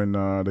it's like when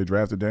they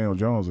drafted Daniel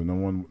Jones and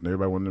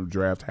everybody wanted to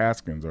draft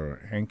Haskins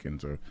or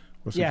Hankins or.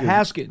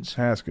 Haskins.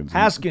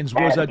 Haskins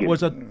was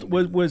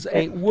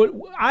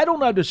I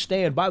don't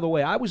understand. By the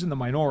way, I was in the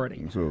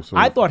minority.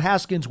 I thought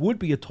Haskins would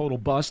be a total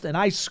bust, and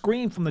I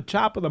screamed from the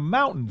top of the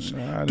mountains,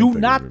 "Do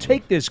not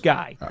take this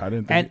guy." I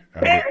didn't think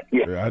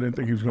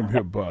he was going to be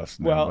a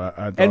bust.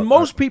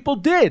 Most people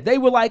did. They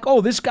were like,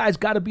 "Oh, this guy's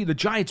got to be the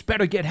Giants.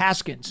 Better get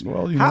Haskins."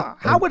 Well,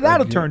 how would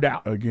that have turned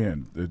out?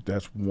 Again,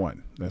 that's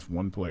one. That's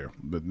one player.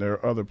 But there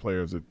are other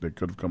players that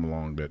could have come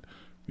along that.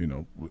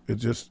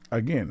 It's just,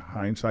 again,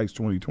 hindsight's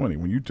 20/20.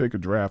 When you take a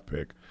draft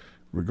pick,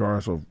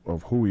 regardless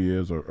of who he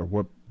is or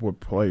what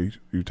play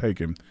you take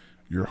him,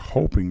 you're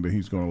hoping that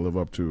he's going to live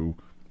up to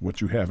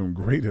what you have him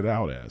graded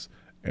out as,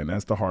 and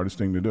that's the hardest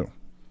thing to do.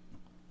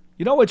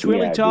 It's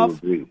really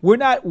tough. We're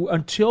not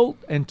until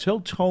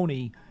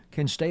Tony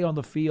can stay on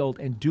the field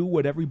and do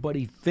what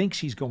everybody thinks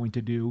he's going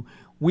to do,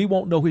 we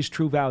won't know his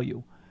true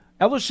value.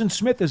 Ellerson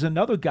Smith is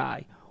another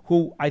guy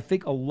who I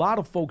think a lot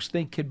of folks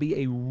think could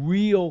be a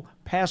real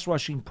pass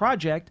rushing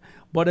project,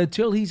 but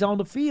until he's on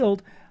the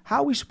field,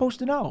 how are we supposed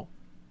to know?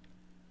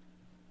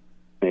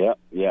 Yeah.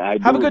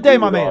 Have a good day,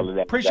 my man.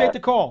 Appreciate the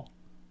call.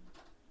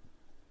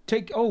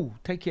 Take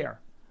care.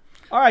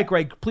 All right,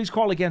 Greg, please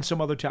call again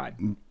some other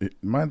time.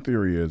 My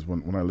theory is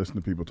when I listen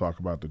to people talk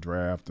about the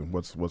draft and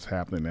what's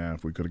happening now,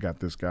 if we could have got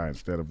this guy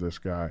instead of this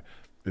guy,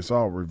 it's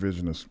all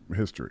revisionist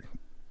history.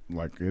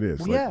 Like it is.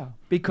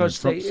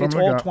 Because it's all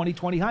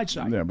 20/20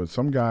 hindsight. Yeah, but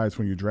some guys,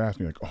 when you draft,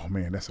 you're like, oh,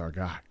 man, that's our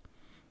guy.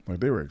 Like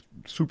they were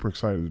super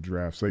excited to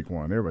draft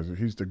Saquon. Everybody said,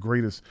 he's the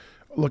greatest.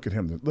 Look at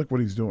him. Look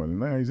what he's doing. And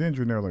now he's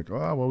injured, and they're like,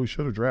 oh, well, we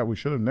should have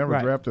never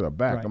drafted a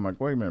back. Right. I'm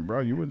like, wait a minute, bro,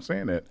 you weren't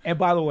saying that. And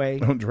by the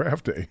way, on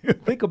draft day.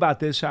 Think about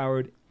this,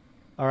 Howard.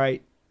 All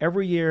right,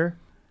 every year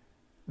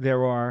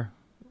there are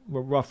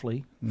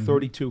roughly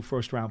 32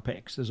 first-round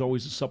picks. There's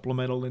always a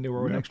supplemental in there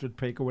or an extra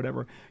pick or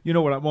whatever. You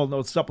know what? Well, no,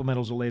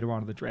 supplementals are later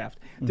on in the draft.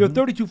 There are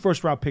 32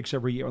 first-round picks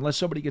every year, unless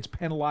somebody gets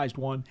penalized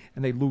one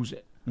and they lose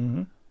it.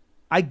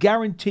 I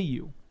guarantee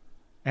you,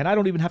 and I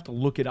don't even have to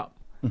look it up,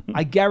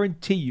 I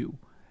guarantee you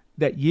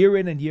that year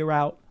in and year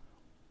out,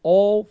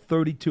 all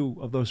 32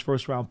 of those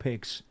first-round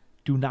picks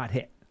do not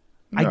hit.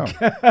 No.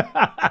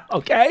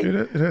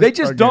 Okay? They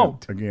just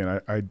don't.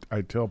 Again,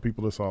 I tell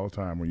people this all the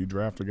time. When you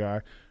draft a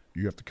guy,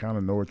 you have to kind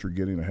of know what you're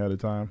getting ahead of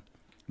time.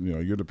 You know,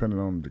 you're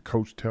dependent on the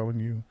coach telling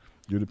you.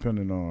 You're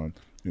dependent on,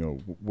 you know,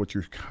 what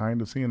you're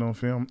kind of seeing on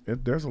film.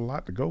 There's a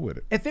lot to go with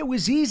it. If it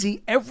was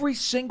easy, every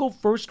single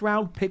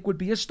first-round pick would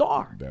be a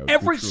star.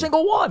 Every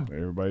single one.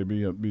 Everybody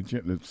be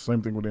the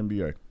same thing with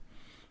NBA.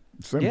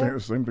 Same thing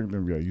with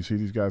NBA. You see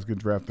these guys get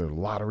drafted,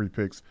 lottery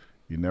picks,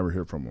 you never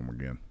hear from them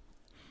again.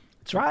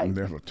 That's right. And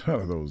there's a ton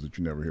of those that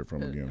you never hear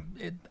from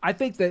again. I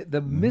think that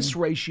the miss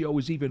ratio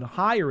is even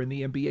higher in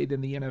the NBA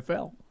than the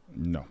NFL.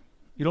 No.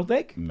 You don't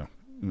think? No.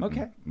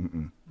 Okay.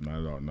 Not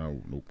at all.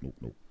 No.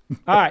 Nope.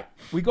 All right.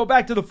 We go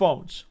back to the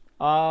phones.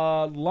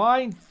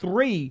 Line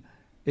 3.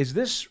 Is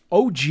this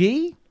OG?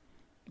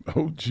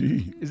 OG.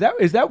 Is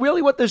that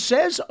really what this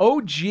says?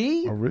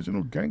 OG?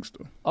 Original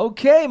gangster.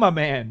 Okay, my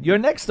man. You're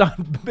next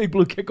on Big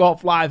Blue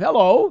Kickoff Live.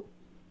 Hello.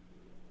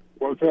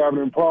 What's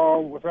happening,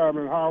 Paul? What's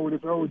happening, Howard?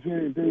 It's OG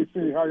and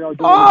DC. How y'all doing?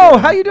 Oh,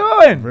 how you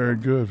doing? Very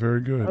good,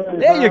 very good. Hey,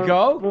 there man, you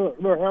go.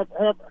 Look,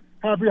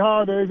 happy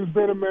holidays. It's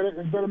been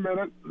a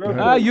minute.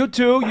 You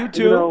too. You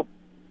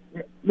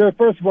know,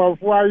 first of all,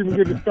 before I even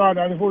get it started,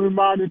 I just want to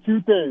remind you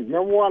two things.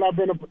 Number one, I've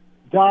been a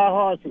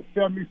diehard since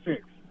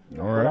 '76.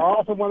 All right. And I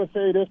also want to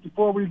say this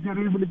before we get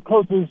even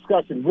close to the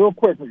discussion, real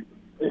quickly.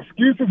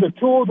 Excuses are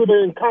tools that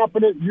are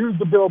incompetent, used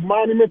to build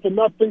monuments to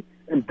nothing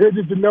and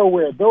bridges to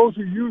nowhere. Those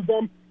who use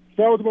them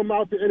seldom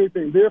amount to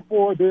anything.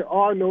 Therefore, there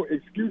are no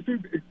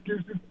excuses.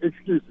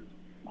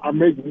 I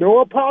make no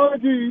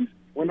apologies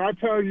when I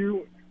tell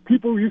you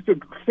people used to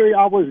say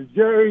I was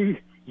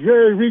Jerry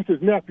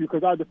Reese's nephew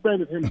because I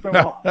defended him so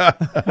hard. Like,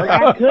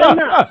 I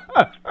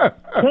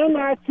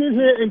cannot sit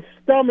here and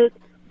stomach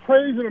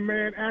praising a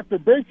man after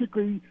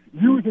basically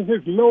using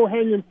his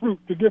low-hanging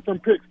fruit to get some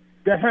picks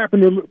that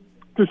happen to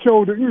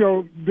show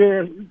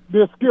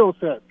their skill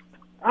set.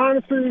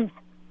 Honestly,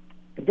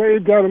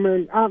 Dave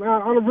Gettleman,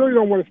 I really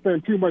don't want to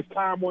spend too much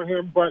time on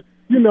him, but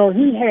he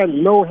had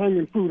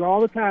low-hanging fruit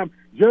all the time.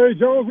 Jerry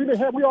Jones,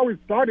 we always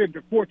started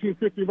at the 14,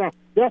 15 round.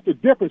 That's the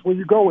difference when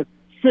you go with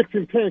 6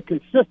 and 10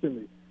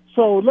 consistently.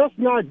 So let's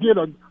not get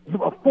a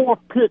fourth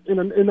pick in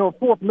a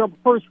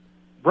first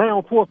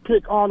round fourth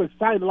pick all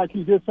excited like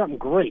he did something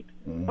great.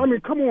 I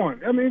mean, come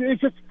on. I mean,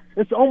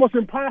 it's almost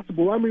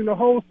impossible. I mean, the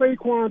whole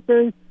Saquon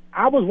thing,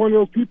 I was one of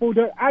those people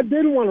that I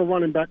didn't want a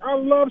running back. I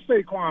love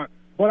Saquon,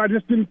 but I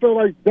just didn't feel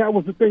like that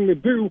was the thing to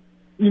do,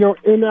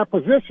 in that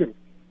position.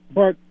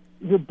 But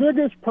the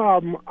biggest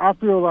problem, I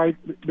feel like,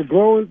 the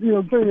growing,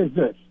 thing is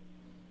this.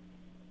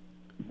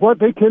 What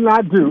they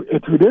cannot do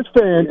to this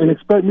fan and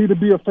expect me to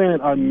be a fan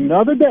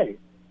another day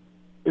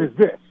is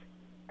this.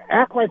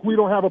 Act like we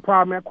don't have a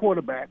problem at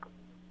quarterback.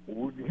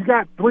 He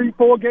got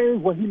 3-4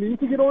 games where he needs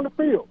to get on the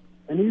field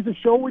and needs to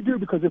show we do,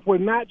 because if we're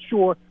not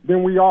sure,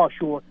 then we are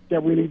sure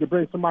that we need to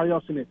bring somebody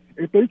else in.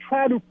 If they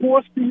try to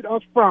force feed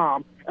us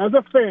from, as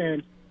a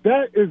fan,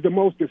 that is the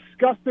most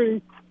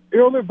disgusting,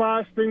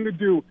 ill-advised thing to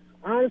do.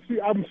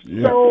 Honestly, I'm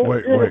so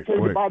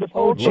irritated by this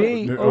whole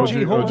thing.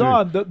 OG, hold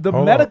on. The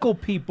medical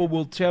people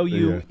will tell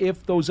you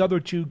if those other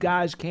two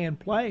guys can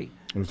play.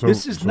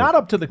 This is not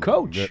up to the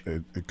coach.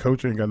 The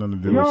coach ain't got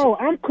nothing to do with it. No,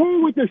 I'm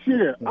cool with this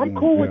year. I'm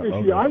cool with this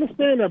year. I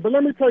understand that. But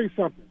let me tell you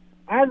something.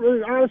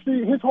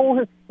 Honestly, his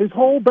whole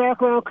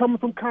background coming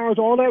from college,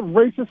 all that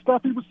racist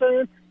stuff he was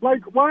saying,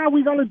 like, why are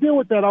we going to deal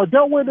with that? I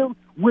dealt with it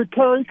with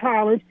Kerry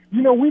Collins.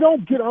 We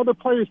don't get other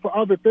players for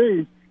other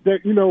things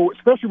that,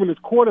 especially when it's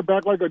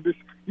quarterback, like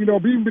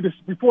even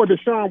before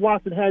Deshaun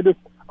Watson had this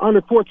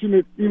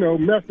unfortunate,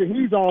 mess that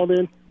he's all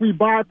in, we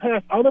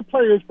bypass other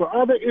players for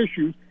other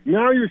issues.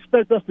 Now you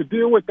expect us to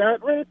deal with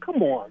that? Man,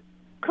 come on.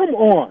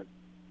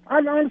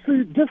 I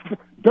honestly just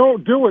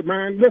don't do it,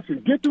 man.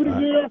 Listen, get through the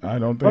year. I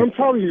don't think. But I'm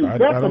telling you,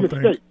 that's a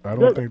mistake. I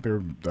don't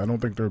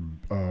think they're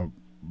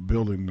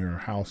building their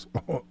house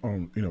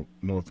on,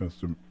 no offense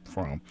to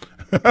Fromm,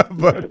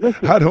 but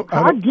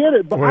I get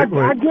it. But I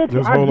get it.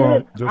 Just hold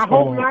on.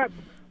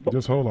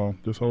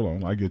 Just hold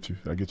on. I get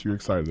you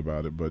excited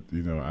about it, but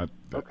I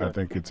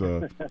think it's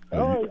I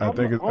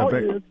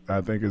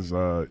think it's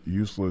a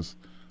useless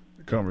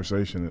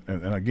conversation.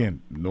 And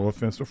again, no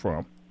offense to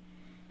Fromm,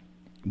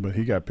 but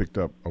he got picked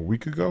up a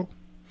week ago,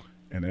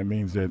 and that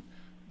means that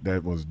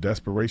was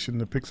desperation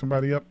to pick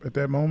somebody up at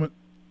that moment.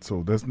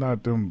 So that's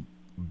not them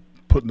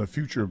putting a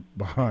future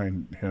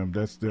behind him.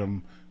 That's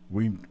them.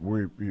 We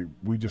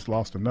just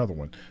lost another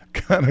one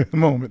kind of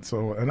moment.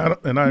 So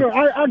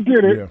I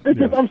get it. It's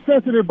just I'm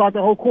sensitive about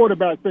the whole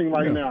quarterback thing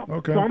right now.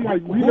 Okay. So I'm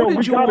like, who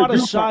did you want to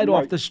sign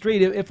off the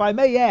street? If I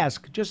may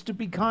ask, just to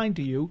be kind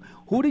to you,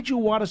 who did you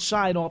want to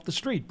sign off the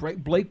street?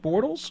 Blake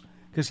Bortles?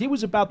 because he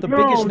was about the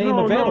biggest name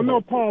available.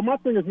 No, Paul. My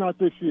thing is not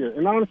this year,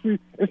 and honestly,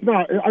 it's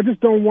not. I just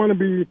don't want to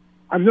be.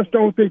 I just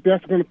don't think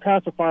that's going to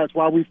pacify us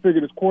while we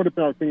figure this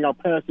quarterback thing out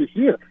past this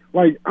year.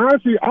 Like,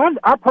 honestly,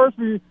 I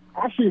personally,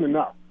 I've seen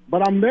enough.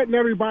 But I'm letting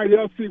everybody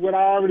else see what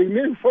I already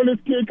knew for this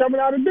kid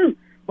coming out and do.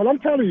 But I'm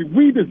telling you,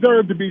 we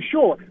deserve to be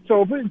sure.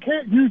 So if we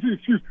can't use the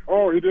excuse,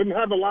 oh, he didn't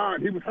have the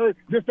line, he was hurt,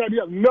 this, that,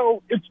 the other.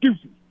 No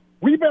excuses.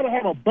 We better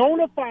have a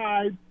bona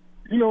fide,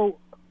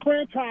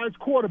 franchise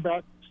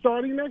quarterback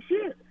starting next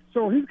year.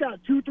 So he's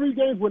got 2-3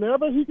 games.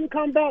 Whenever he can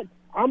come back,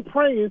 I'm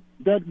praying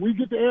that we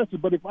get the answer.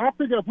 But if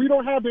we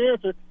don't have the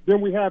answer,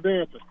 then we have the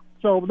answer.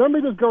 So let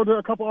me just go to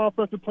a couple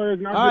offensive players.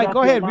 And all right,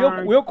 go ahead,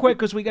 real quick,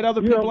 because we got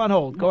other people on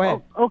hold. Go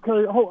ahead.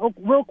 Okay,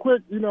 real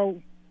quick.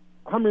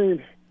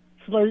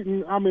 Slayton.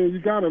 You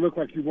got to look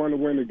like you want to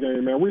win the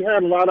game, man. We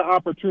had a lot of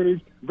opportunities.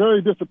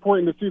 Very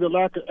disappointing to see the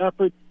lack of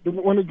effort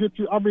when it gets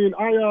you. I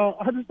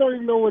just don't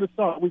even know where to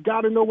start. We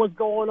got to know what's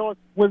going on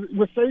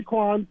with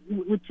Saquon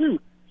with two.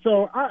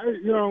 So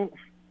I'm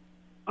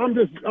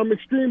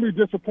extremely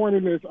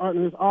disappointed in his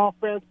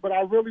offense. But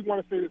I really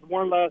want to say this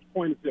one last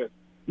point is this.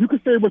 You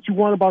can say what you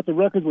want about the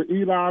records with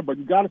Eli, but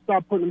you got to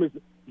stop putting him as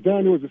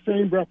Daniel as the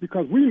same breath,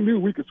 because we knew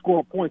we could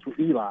score points with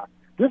Eli.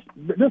 This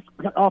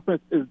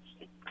offense is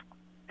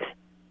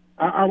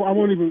I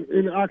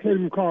can't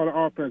even call it an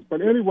offense.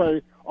 But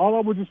anyway, all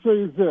I would just say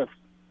is this.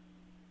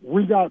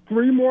 We got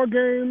 3 more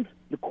games.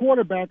 The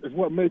quarterback is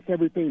what makes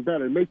everything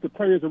better. It makes the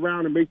players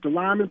around, it makes the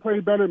linemen play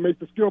better, it makes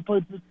the skill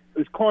players.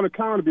 It's called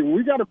accountability. When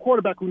we got a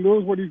quarterback who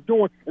knows what he's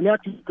doing and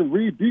actually can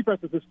read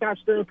defenses and stop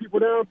staring people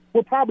down,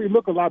 we'll probably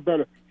look a lot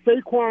better.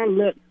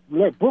 Saquon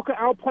let Booker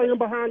outplay him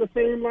behind the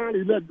same line.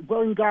 He let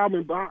Brian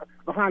Godwin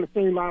behind the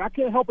same line. I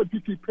can't help it if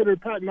you keep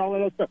pitter-patting all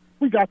that stuff.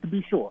 We got to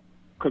be sure,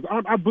 because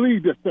I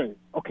believe this thing,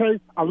 okay?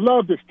 I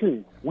love this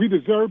team. We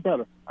deserve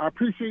better. I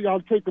appreciate y'all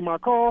taking my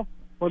call.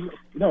 But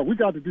no, we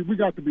got to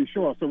be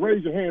sure. So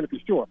raise your hand if you're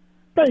sure.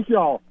 Thank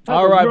y'all.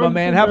 All right, my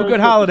man. Have a good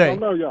holiday. I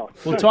love y'all.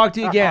 We'll talk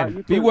to you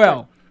again. Be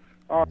well.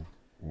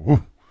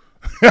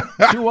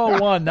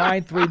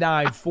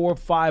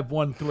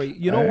 201-939-4513.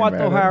 You know what,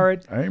 though,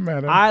 Howard? I ain't mad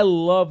at him. I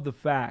love the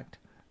fact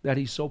that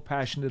he's so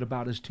passionate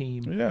about his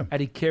team, yeah,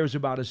 and he cares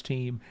about his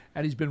team,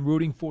 and he's been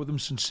rooting for them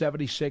since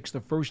 '76,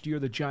 the first year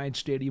the Giants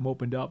Stadium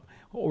opened up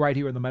right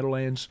here in the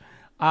Meadowlands.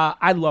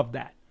 I love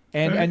that.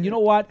 And you know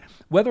what?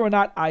 Whether or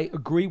not I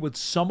agree with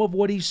some of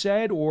what he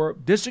said or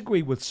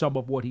disagree with some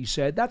of what he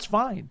said, that's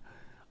fine,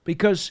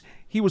 because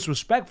he was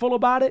respectful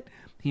about it.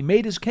 He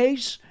made his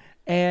case,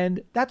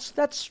 and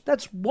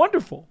that's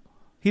wonderful.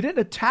 He didn't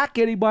attack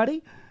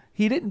anybody.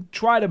 He didn't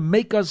try to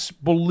make us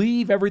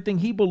believe everything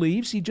he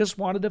believes. He just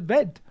wanted to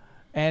vent,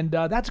 and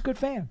that's a good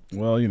fan.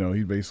 Well,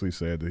 he basically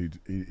said that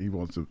he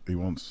wants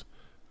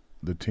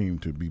the team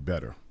to be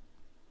better.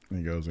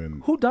 He goes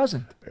in. Who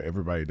doesn't?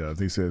 Everybody does.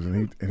 He says,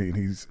 and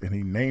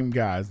he named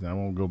guys. And I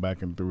won't go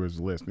back and through his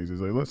list. And he says,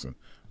 "Hey, listen,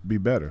 be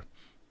better."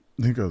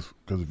 He goes,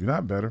 "Because if you're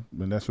not better,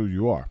 then that's who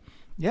you are."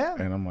 Yeah.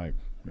 And I'm like,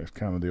 that's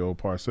kind of the old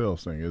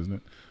Parcells thing, isn't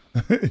it?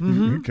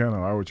 Mm-hmm. You kind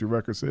of are what your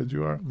record said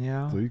you are.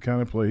 Yeah. So he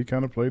kind of played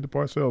the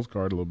Parcells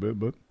card a little bit,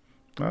 but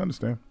I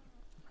understand.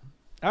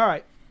 All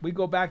right, we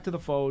go back to the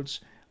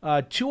phones.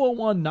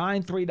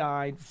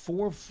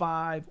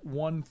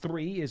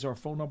 201-939-4513 is our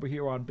phone number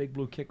here on Big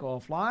Blue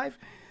Kickoff Live.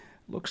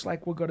 Looks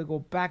like we're going to go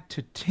back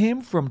to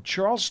Tim from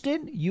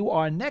Charleston. You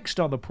are next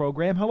on the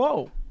program.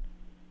 Hello.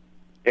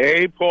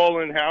 Hey,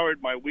 Paul and Howard,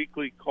 my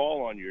weekly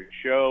call on your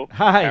show.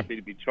 Hi. Happy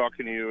to be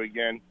talking to you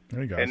again.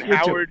 Hey, guys. And You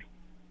Howard,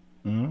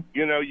 Mm-hmm.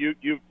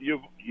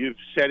 you've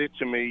said it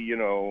to me,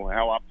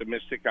 how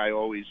optimistic I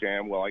always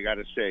am. Well, I got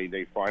to say,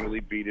 they finally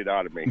beat it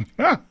out of me.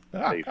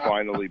 They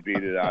finally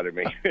beat it out of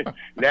me.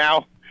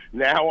 Now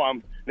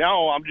I'm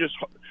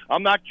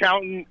not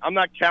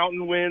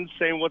counting wins,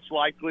 saying what's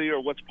likely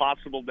or what's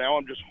possible. Now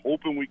I'm just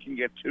hoping we can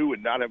get 2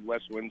 and not have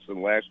less wins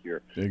than last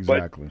year.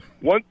 Exactly.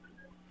 But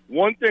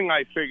one thing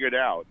I figured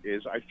out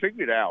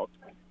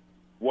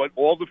what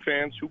all the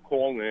fans who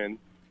call in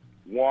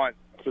want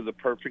for the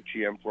perfect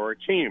GM for our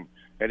team.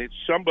 And it's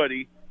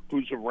somebody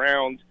who's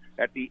around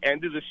at the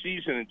end of the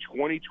season in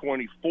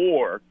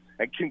 2024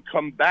 and can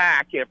come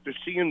back after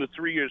seeing the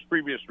 3 years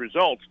previous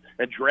results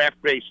and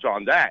draft based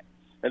on that.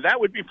 And that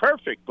would be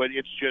perfect, but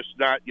it's just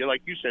not,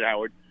 like you said,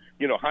 Howard,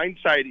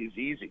 hindsight is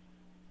easy.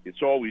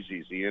 It's always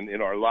easy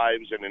in our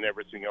lives and in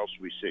everything else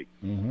we see.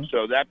 Mm-hmm.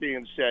 So that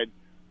being said,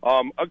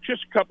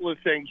 just a couple of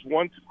things.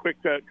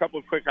 Couple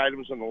of quick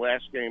items on the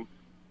last game.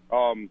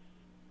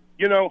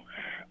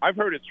 I've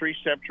heard of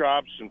 3-step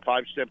drops and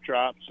 5-step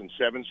drops and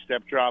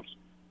 7-step drops.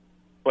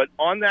 But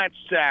on that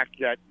sack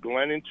that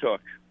Glennon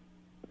took,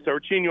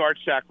 13-yard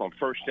sack on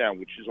first down,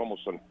 which is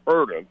almost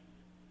unheard of,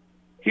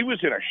 he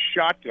was in a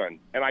shotgun,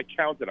 and I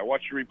counted. I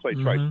watched the replay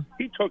twice.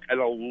 He took an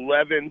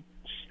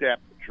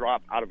 11-step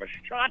drop out of a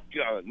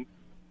shotgun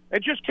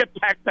and just kept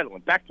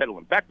backpedaling.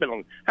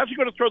 How's he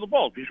going to throw the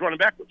ball if he's running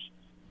backwards?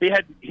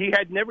 He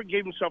had never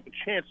gave himself a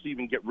chance to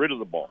even get rid of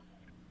the ball.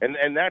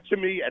 And that, to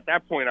me, at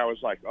that point, I was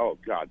like, oh,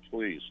 God,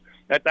 please.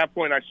 At that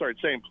point, I started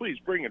saying, please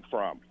bring it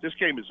from. This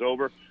game is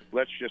over.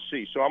 Let's just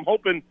see. So I'm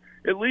hoping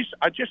at least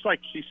I'd just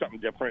like to see something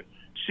different,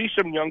 see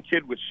some young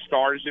kid with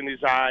stars in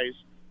his eyes,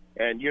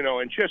 and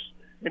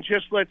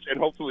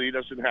hopefully he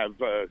doesn't have,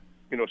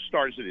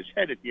 stars in his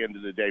head at the end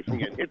of the day from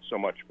getting hit so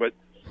much. But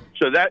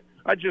so that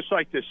I'd just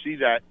like to see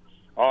that.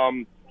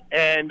 The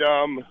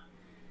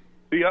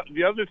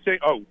other thing,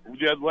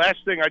 the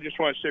last thing I just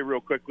want to say real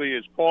quickly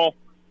is, Paul,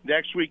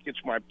 next week it's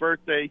my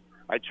birthday.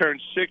 I turn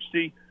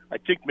 60. I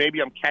think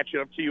maybe I'm catching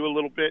up to you a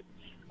little bit.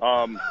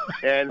 Wow.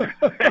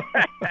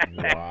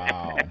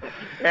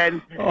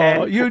 And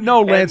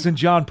Lance and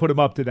John put him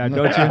up to that,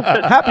 don't you?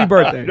 Happy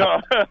birthday.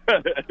 No,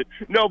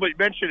 but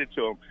mention it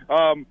to him.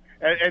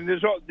 And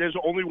there's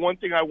only one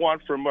thing I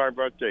want for my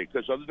birthday,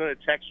 because other than a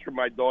text from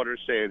my daughter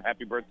saying,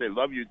 happy birthday,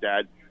 love you,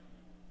 Dad,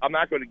 I'm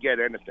not going to get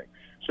anything.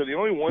 So the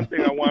only one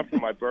thing I want for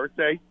my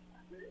birthday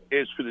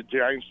is for the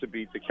Giants to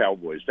beat the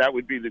Cowboys. That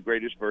would be the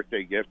greatest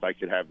birthday gift I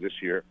could have this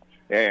year.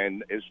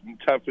 And as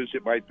tough as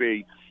it might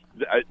be,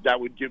 that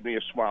would give me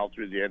a smile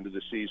through the end of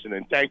the season.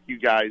 And thank you,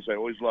 guys. I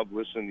always love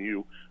listening to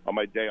you on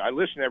my day. I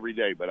listen every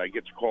day, but I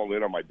get to call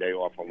in on my day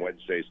off on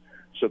Wednesdays.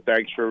 So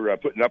thanks for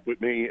putting up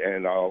with me,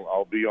 and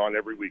I'll be on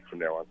every week from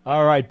now on.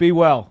 All right, be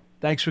well.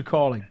 Thanks for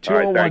calling.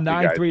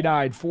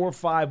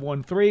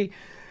 201-939-4513.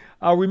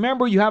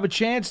 Remember, you have a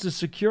chance to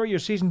secure your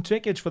season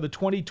tickets for the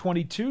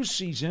 2022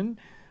 season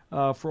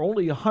for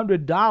only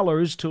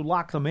 $100 to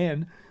lock them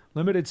in.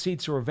 Limited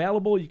seats are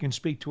available. You can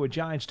speak to a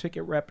Giants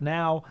ticket rep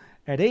now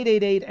at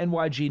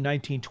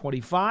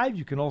 888-NYG-1925.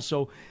 You can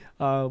also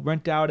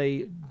rent out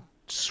a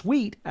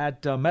suite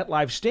at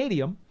MetLife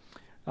Stadium.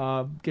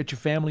 Get your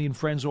family and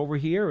friends over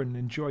here and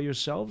enjoy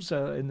yourselves.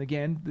 And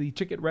again, the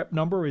ticket rep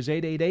number is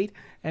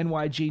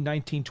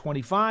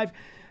 888-NYG-1925.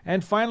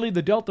 And finally,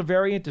 the Delta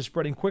variant is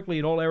spreading quickly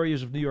in all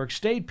areas of New York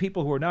State.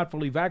 People who are not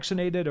fully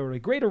vaccinated are at a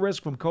greater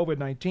risk from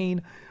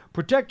COVID-19.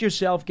 Protect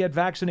yourself. Get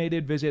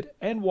vaccinated. Visit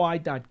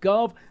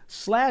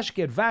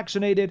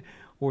ny.gov/getvaccinated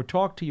or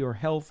talk to your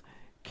health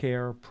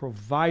care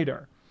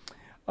provider.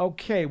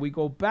 Okay, we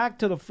go back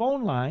to the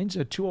phone lines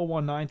at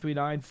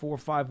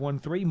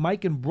 201-939-4513.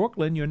 Mike in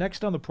Brooklyn, you're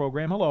next on the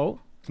program.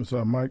 Hello. What's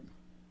up, Mike?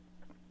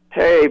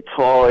 Hey,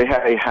 Paulie.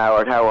 Hey,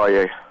 Howard. How are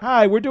you?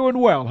 Hi, we're doing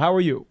well. How are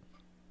you?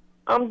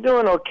 I'm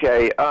doing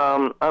okay.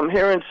 I'm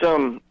hearing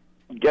some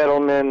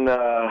Gettleman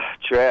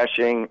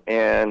trashing,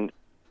 and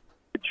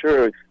the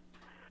truth,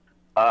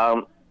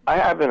 I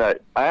happen to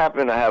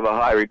have a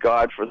high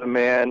regard for the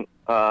man.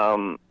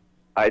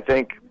 I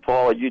think,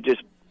 Paul, you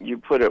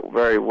put it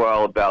very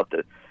well about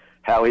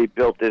how he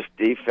built this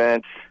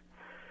defense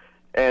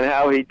and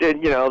how he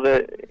did. You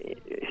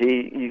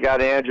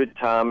got Andrew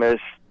Thomas,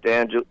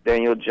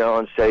 Daniel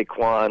Jones,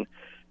 Saquon,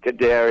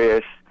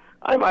 Kadarius.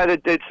 I might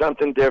have did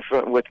something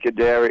different with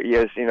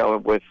Kadarius,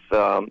 with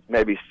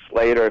maybe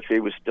Slater if he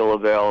was still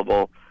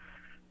available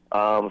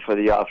for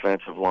the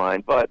offensive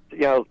line. But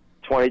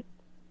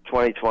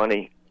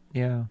 2020.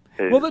 Yeah.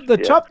 Well, the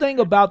tough thing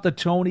about the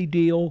Tony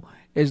deal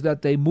is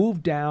that they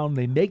move down,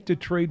 they make the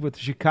trade with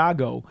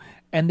Chicago,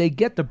 and they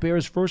get the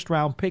Bears'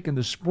 first-round pick in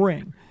the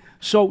spring.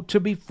 So, to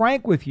be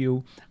frank with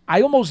you,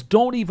 I almost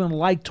don't even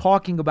like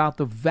talking about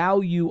the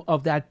value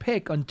of that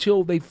pick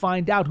until they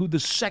find out who the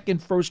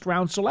second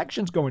first-round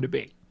selection is going to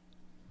be.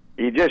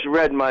 You just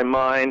read my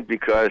mind,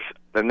 because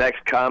the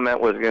next comment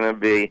was going to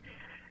be,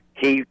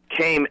 he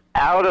came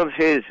out of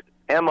his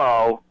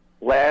MO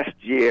last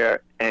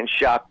year and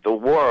shocked the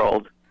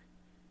world.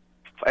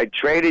 I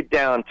traded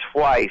down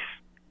twice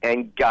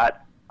and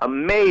got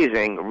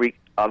amazing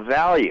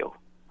value.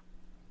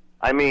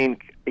 I mean,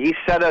 he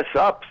set us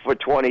up for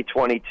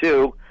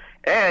 2022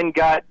 and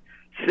got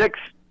 6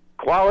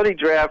 quality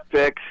draft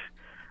picks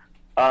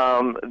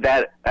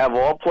that have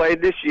all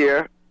played this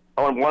year,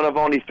 on one of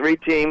only 3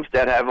 teams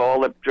that have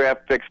all the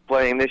draft picks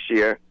playing this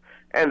year,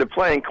 and they're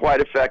playing quite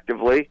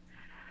effectively.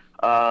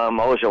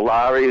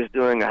 Ojulari is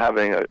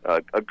having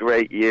a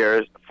great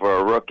year for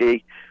a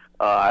rookie.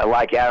 I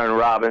like Aaron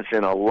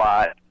Robinson a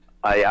lot.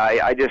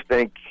 I just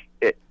think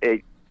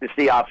it's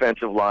the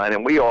offensive line,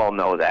 and we all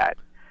know that.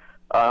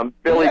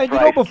 Billy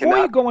Price before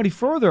you go any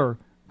further,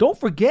 don't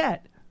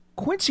forget,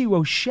 Quincy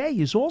Roche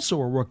is also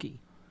a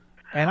rookie.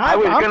 And I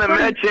was going to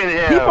mention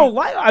him. People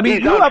like. I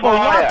mean, you have a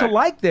lot to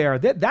like there.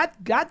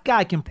 That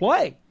guy can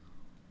play.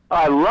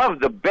 I love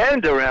the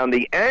bend around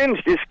the ends.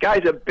 This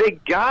guy's a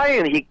big guy,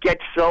 and he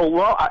gets so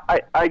low.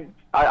 I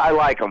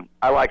like him.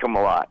 I like him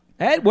a lot.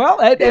 And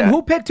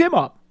who picked him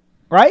up?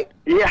 Right?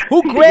 Yeah.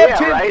 Who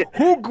grabbed him? Right?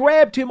 Who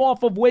grabbed him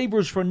off of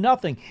waivers for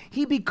nothing?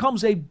 He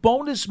becomes a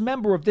bonus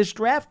member of this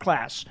draft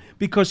class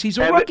because he's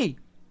a rookie.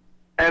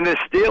 And the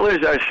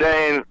Steelers are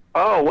saying,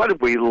 "Oh, what did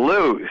we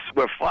lose?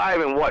 We're 5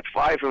 and what?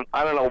 5 and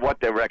I don't know what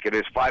their record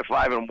is.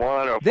 5-5-1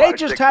 or they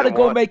just had to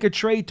go make a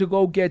trade to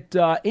go get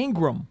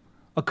Ingram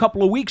a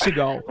couple of weeks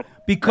ago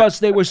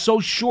because they were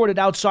so short at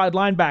outside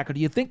linebacker. Do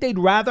you think they'd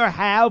rather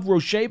have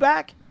Roche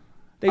back?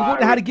 They wouldn't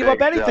have had to give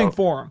up anything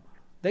for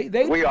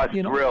him. We are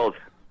thrilled.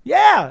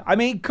 Yeah, I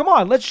mean, come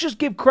on. Let's just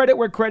give credit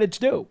where credit's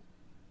due.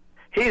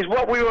 he's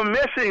what we were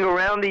missing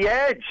around the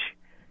edge.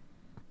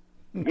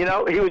 You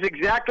know, he was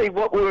exactly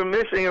what we were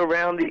missing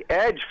around the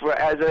edge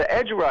as an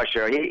edge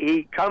rusher.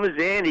 He comes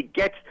in, he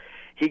gets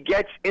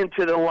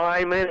into the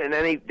lineman, and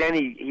then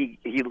he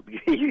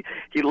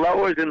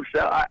lowers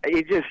himself.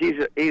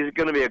 He's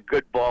going to be a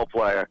good ball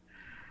player.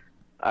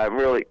 I'm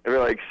really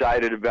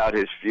excited about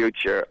his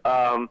future.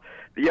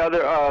 The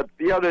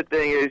other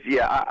thing is,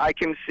 I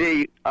can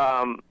see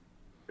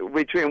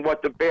between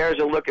what the Bears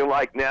are looking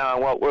like now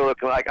and what we're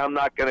looking like. I'm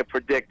not going to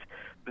predict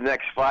the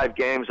next 5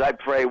 games. I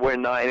pray we're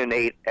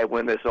 9-8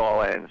 when this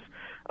all ends.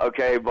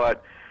 Okay,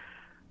 but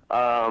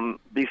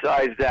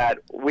besides that,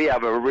 we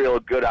have a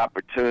real good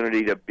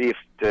opportunity to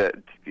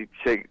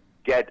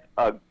get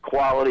a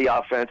quality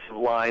offensive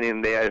line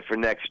in there for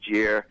next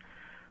year.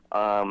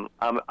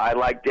 I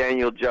like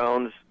Daniel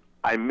Jones.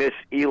 I miss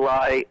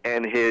Eli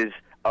and his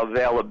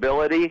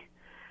availability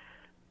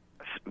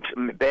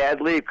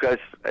badly because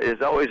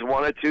there's always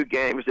 1 or 2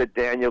 games that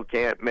Daniel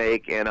can't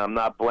make, and I'm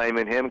not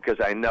blaming him because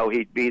I know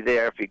he'd be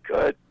there if he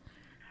could.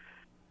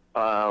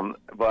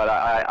 But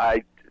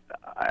I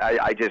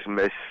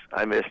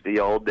miss the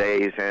old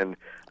days, and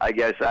I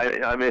guess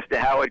I miss the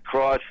Howard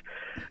Cross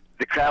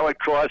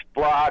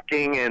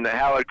blocking and the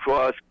Howard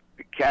Cross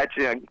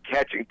catching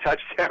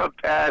touchdown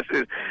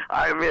passes.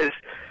 I miss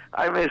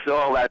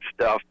all that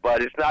stuff,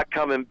 but it's not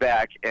coming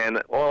back.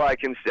 And all I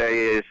can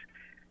say is,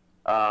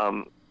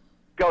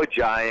 go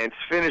Giants!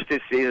 Finish this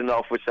season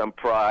off with some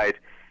pride,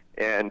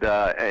 and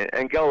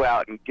go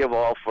out and give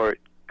all for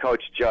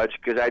Coach Judge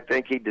because I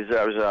think he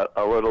deserves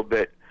a little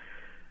bit.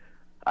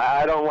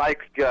 I'd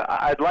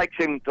like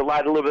him to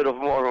light a little bit of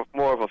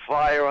more of a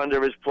fire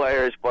under his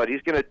players, but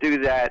he's going to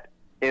do that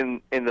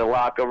in the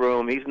locker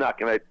room. He's not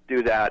going to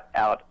do that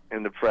out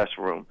in the press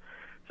room.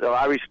 So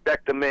I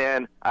respect the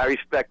man. I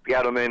respect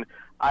Gettleman.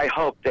 I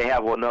hope they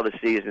have another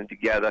season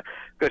together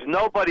because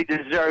nobody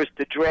deserves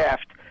to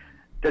draft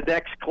the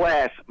next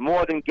class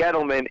more than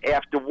Gettleman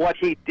after what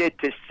he did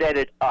to set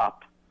it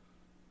up.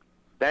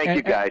 Thank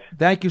you, guys.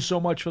 Thank you so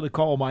much for the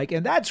call, Mike.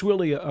 And that's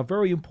really a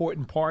very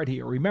important part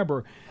here.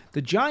 Remember,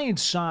 the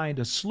Giants signed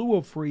a slew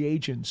of free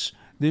agents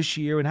this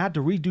year and had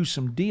to redo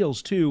some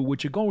deals, too,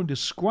 which are going to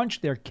scrunch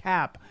their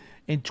cap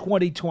in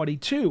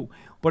 2022.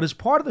 But as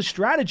part of the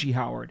strategy,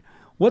 Howard,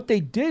 what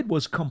they did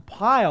was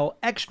compile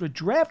extra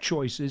draft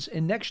choices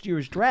in next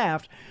year's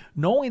draft,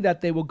 knowing that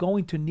they were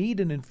going to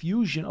need an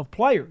infusion of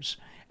players.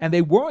 And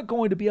they weren't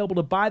going to be able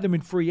to buy them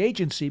in free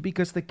agency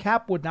because the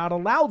cap would not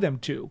allow them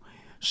to.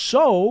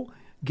 So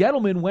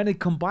Gettleman went and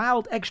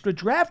compiled extra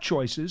draft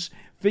choices,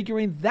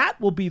 figuring that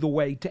will be the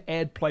way to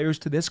add players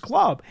to this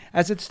club.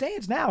 As it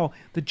stands now,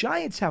 the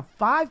Giants have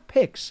 5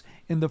 picks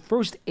in the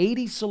first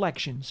 80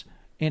 selections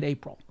in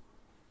April.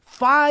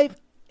 5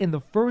 in the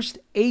first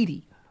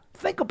 80.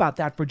 Think about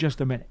that for just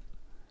a minute.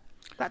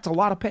 That's a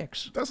lot of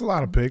picks. That's a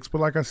lot of picks, but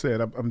like I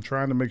said, I'm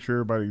trying to make sure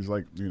everybody's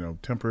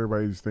temper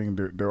everybody's thing.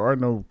 There are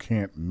no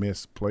can't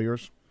miss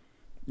players.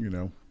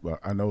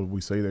 I know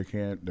we say they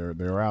can't.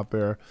 They're out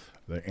there.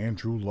 The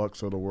Andrew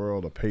Lucks of the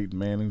world, the Peyton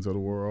Mannings of the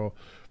world,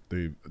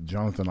 the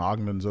Jonathan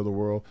Ognans of the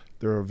world.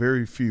 There are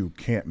very few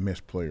can't miss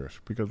players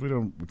because we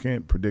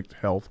can't predict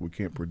health. We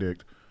can't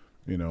predict,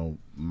 mindset.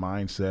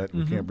 Mm-hmm.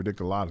 We can't predict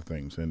a lot of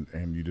things,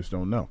 and you just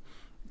don't know.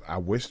 I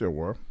wish there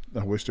were.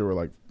 I wish there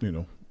were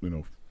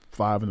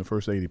 5 in the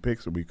first 80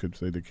 picks that we could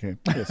say they can't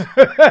miss.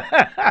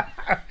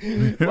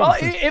 Well,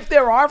 if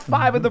there are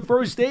 5 in the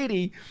first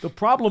 80, the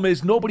problem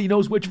is nobody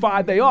knows which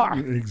 5 they are.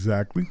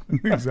 Exactly.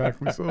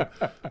 So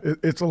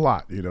it's a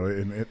lot,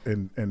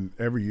 and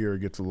every year it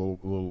gets a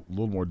little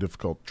more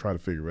difficult to try to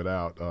figure it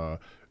out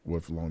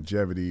with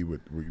longevity,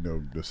 with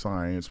the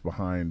science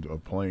behind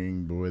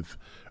playing with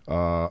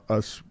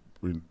us.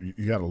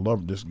 You got to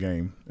love this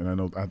game,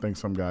 and I think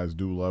some guys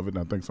do love it,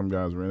 and I think some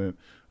guys are in it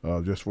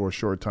just for a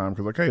short time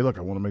because, hey, look,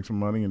 I want to make some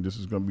money, and this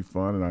is going to be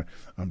fun, and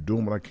I'm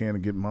doing what I can to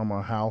get mama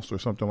a house or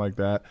something like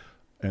that,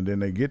 and then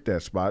they get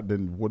that spot.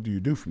 Then what do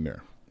you do from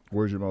there?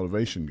 Where's your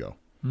motivation go?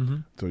 Mm-hmm.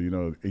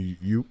 So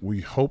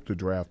we hope to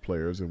draft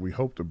players, and we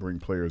hope to bring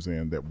players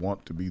in that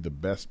want to be the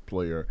best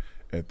player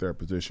at their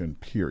position.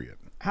 Period.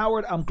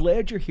 Howard, I'm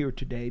glad you're here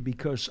today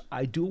because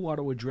I do want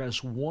to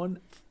address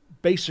one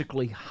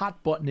basically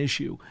hot button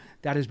issue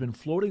that has been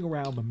floating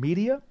around the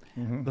media,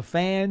 mm-hmm. the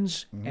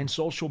fans, mm-hmm. and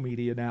social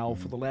media now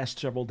mm-hmm. for the last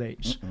several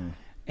days. Mm-hmm.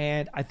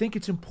 And I think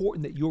it's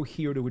important that you're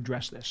here to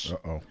address this.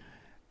 Uh-oh.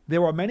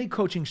 There are many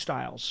coaching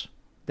styles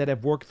that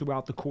have worked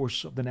throughout the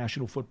course of the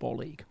National Football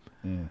League.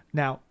 Mm.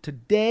 Now,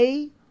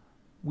 today,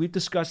 we've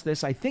discussed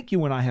this. I think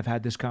you and I have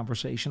had this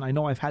conversation. I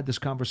know I've had this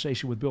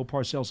conversation with Bill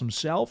Parcells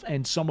himself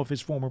and some of his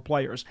former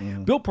players.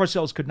 Mm. Bill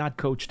Parcells could not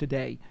coach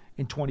today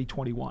in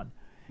 2021.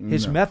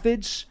 His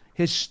methods,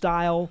 his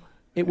style,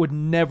 it would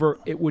never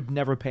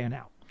pan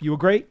out. You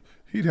agree?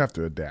 He'd have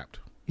to adapt.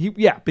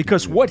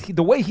 Because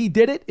the way he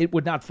did it, it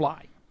would not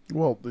fly.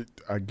 Well,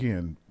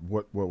 again,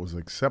 what was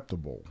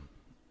acceptable?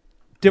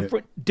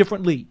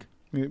 Different league.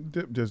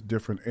 Just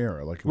different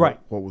era, like right.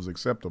 what was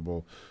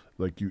acceptable.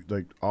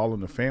 Like All in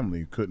the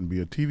Family couldn't be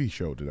a TV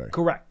show today.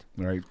 Correct.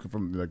 Right,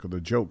 from like the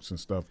jokes and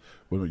stuff.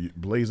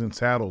 Blazing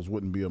Saddles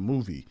wouldn't be a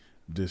movie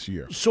this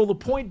year. So the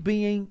point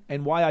being,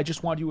 and why I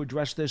just want you to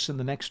address this in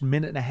the next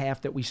minute and a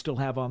half that we still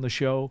have on the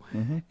show,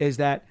 is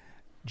that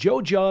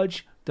Joe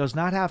Judge does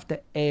not have to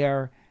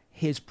air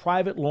his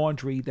private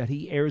laundry that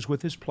he airs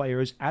with his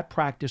players at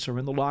practice or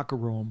in the locker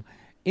room,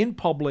 in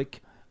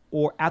public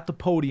or at the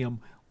podium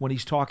when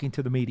he's talking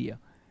to the media.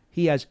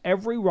 He has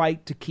every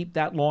right to keep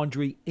that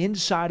laundry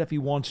inside if he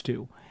wants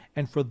to.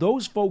 And for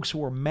those folks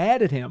who are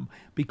mad at him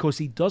because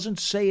he doesn't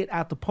say it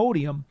at the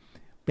podium,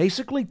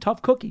 basically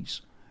tough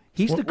cookies.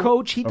 He's the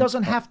coach. He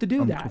doesn't have to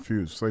do that. I'm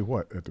confused. Say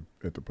what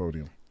at the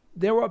podium?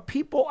 There are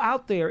people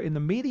out there in the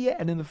media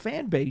and in the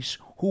fan base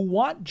who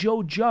want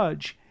Joe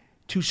Judge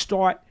to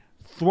start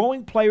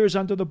throwing players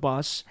under the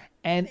bus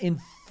and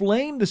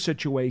inflame the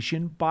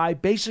situation by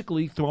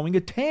basically throwing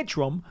a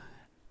tantrum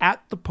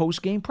at the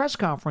post-game press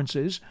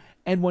conferences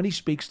and when he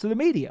speaks to the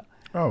media.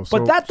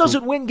 But that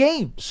doesn't win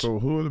games. So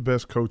who are the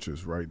best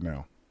coaches right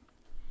now?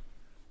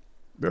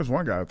 There's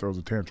one guy that throws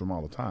a tantrum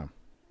all the time.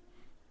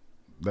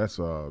 That's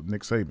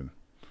Nick Saban.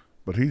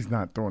 But he's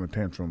not throwing a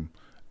tantrum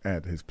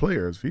at his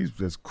players. He's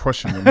just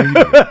crushing the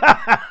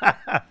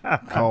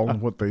media.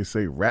 Calling what they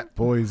say rat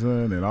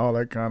poison and all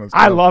that kind of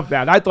stuff. I love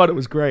that. I thought it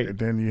was great. And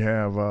then you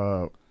have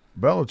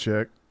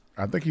Belichick.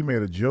 I think he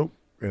made a joke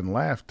and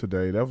laughed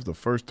today. That was the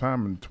first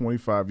time in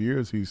 25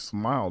 years he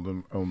smiled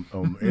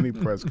on any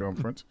press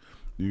conference.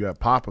 You got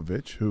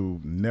Popovich, who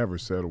never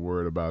said a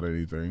word about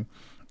anything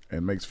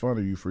and makes fun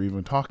of you for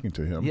even talking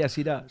to him. Yes,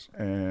 he does.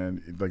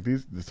 And like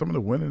some of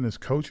the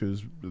winningest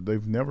coaches,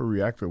 they've never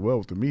reacted well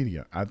with the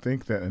media. I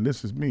think that, and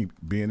this is me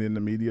being in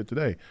the media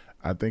today,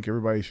 I think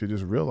everybody should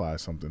just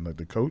realize something. Like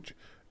the coach,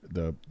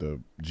 the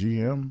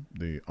GM,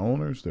 the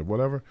owners, the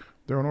whatever,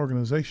 they're an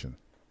organization.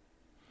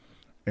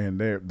 And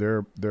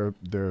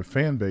their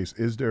fan base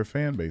is their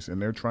fan base,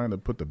 and they're trying to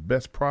put the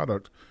best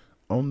product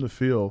on the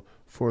field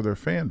for their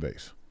fan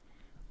base.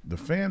 The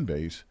fan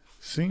base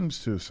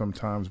seems to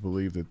sometimes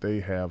believe that they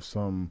have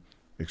some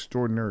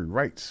extraordinary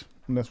rights,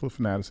 and that's what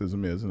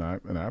fanaticism is, and I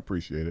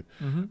appreciate it.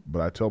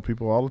 But I tell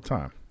people all the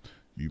time,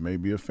 you may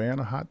be a fan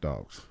of hot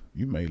dogs,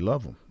 you may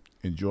love them,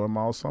 enjoy them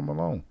all summer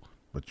long,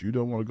 but you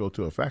don't want to go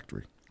to a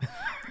factory.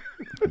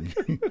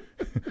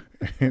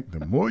 And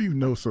the more you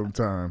know,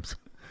 sometimes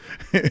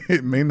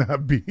it may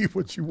not be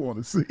what you want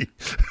to see.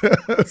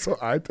 So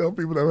I tell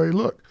people that, hey,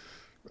 look,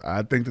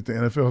 I think that the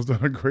NFL has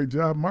done a great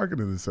job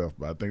marketing itself,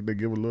 but I think they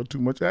give it a little too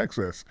much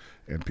access.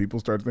 And people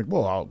start to think,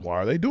 well, why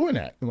are they doing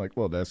that? I'm like,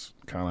 well, that's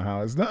kind of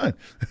how it's done.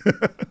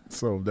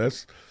 So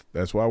that's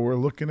why we're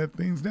looking at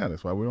things now.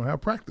 That's why we don't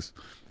have practice.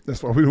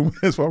 That's why we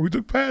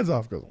took pads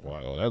off, because,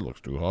 well, that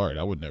looks too hard.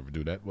 I would never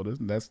do that. Well,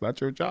 that's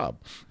not your job.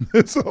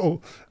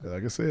 So,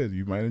 like I said,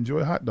 you might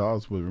enjoy hot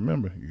dogs, but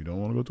remember, you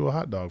don't want to go to a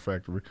hot dog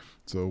factory.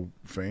 So,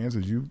 fans,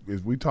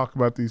 as we talk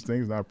about these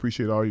things, and I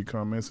appreciate all your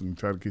comments and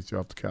try to get you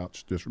off the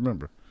couch, just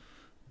remember,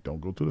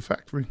 don't go to the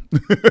factory.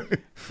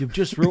 You've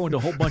just ruined a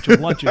whole bunch of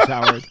lunches,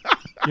 Howard.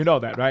 You know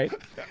that, right?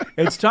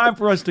 It's time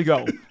for us to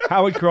go.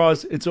 Howard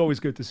Cross, it's always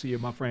good to see you,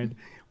 my friend.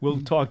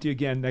 We'll talk to you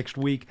again next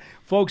week.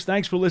 Folks,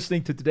 thanks for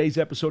listening to today's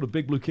episode of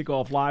Big Blue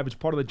Kickoff Live. It's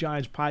part of the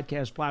Giants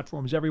podcast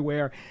platforms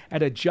everywhere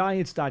and at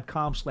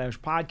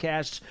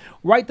giants.com/podcasts.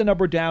 Write the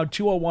number down,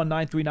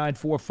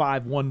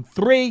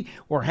 201-939-4513,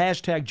 or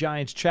hashtag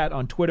Giants Chat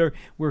on Twitter.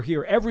 We're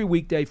here every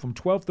weekday from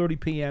 12:30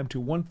 p.m.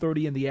 to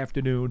 1:30 in the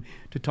afternoon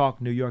to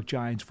talk New York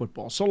Giants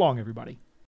football. So long, everybody.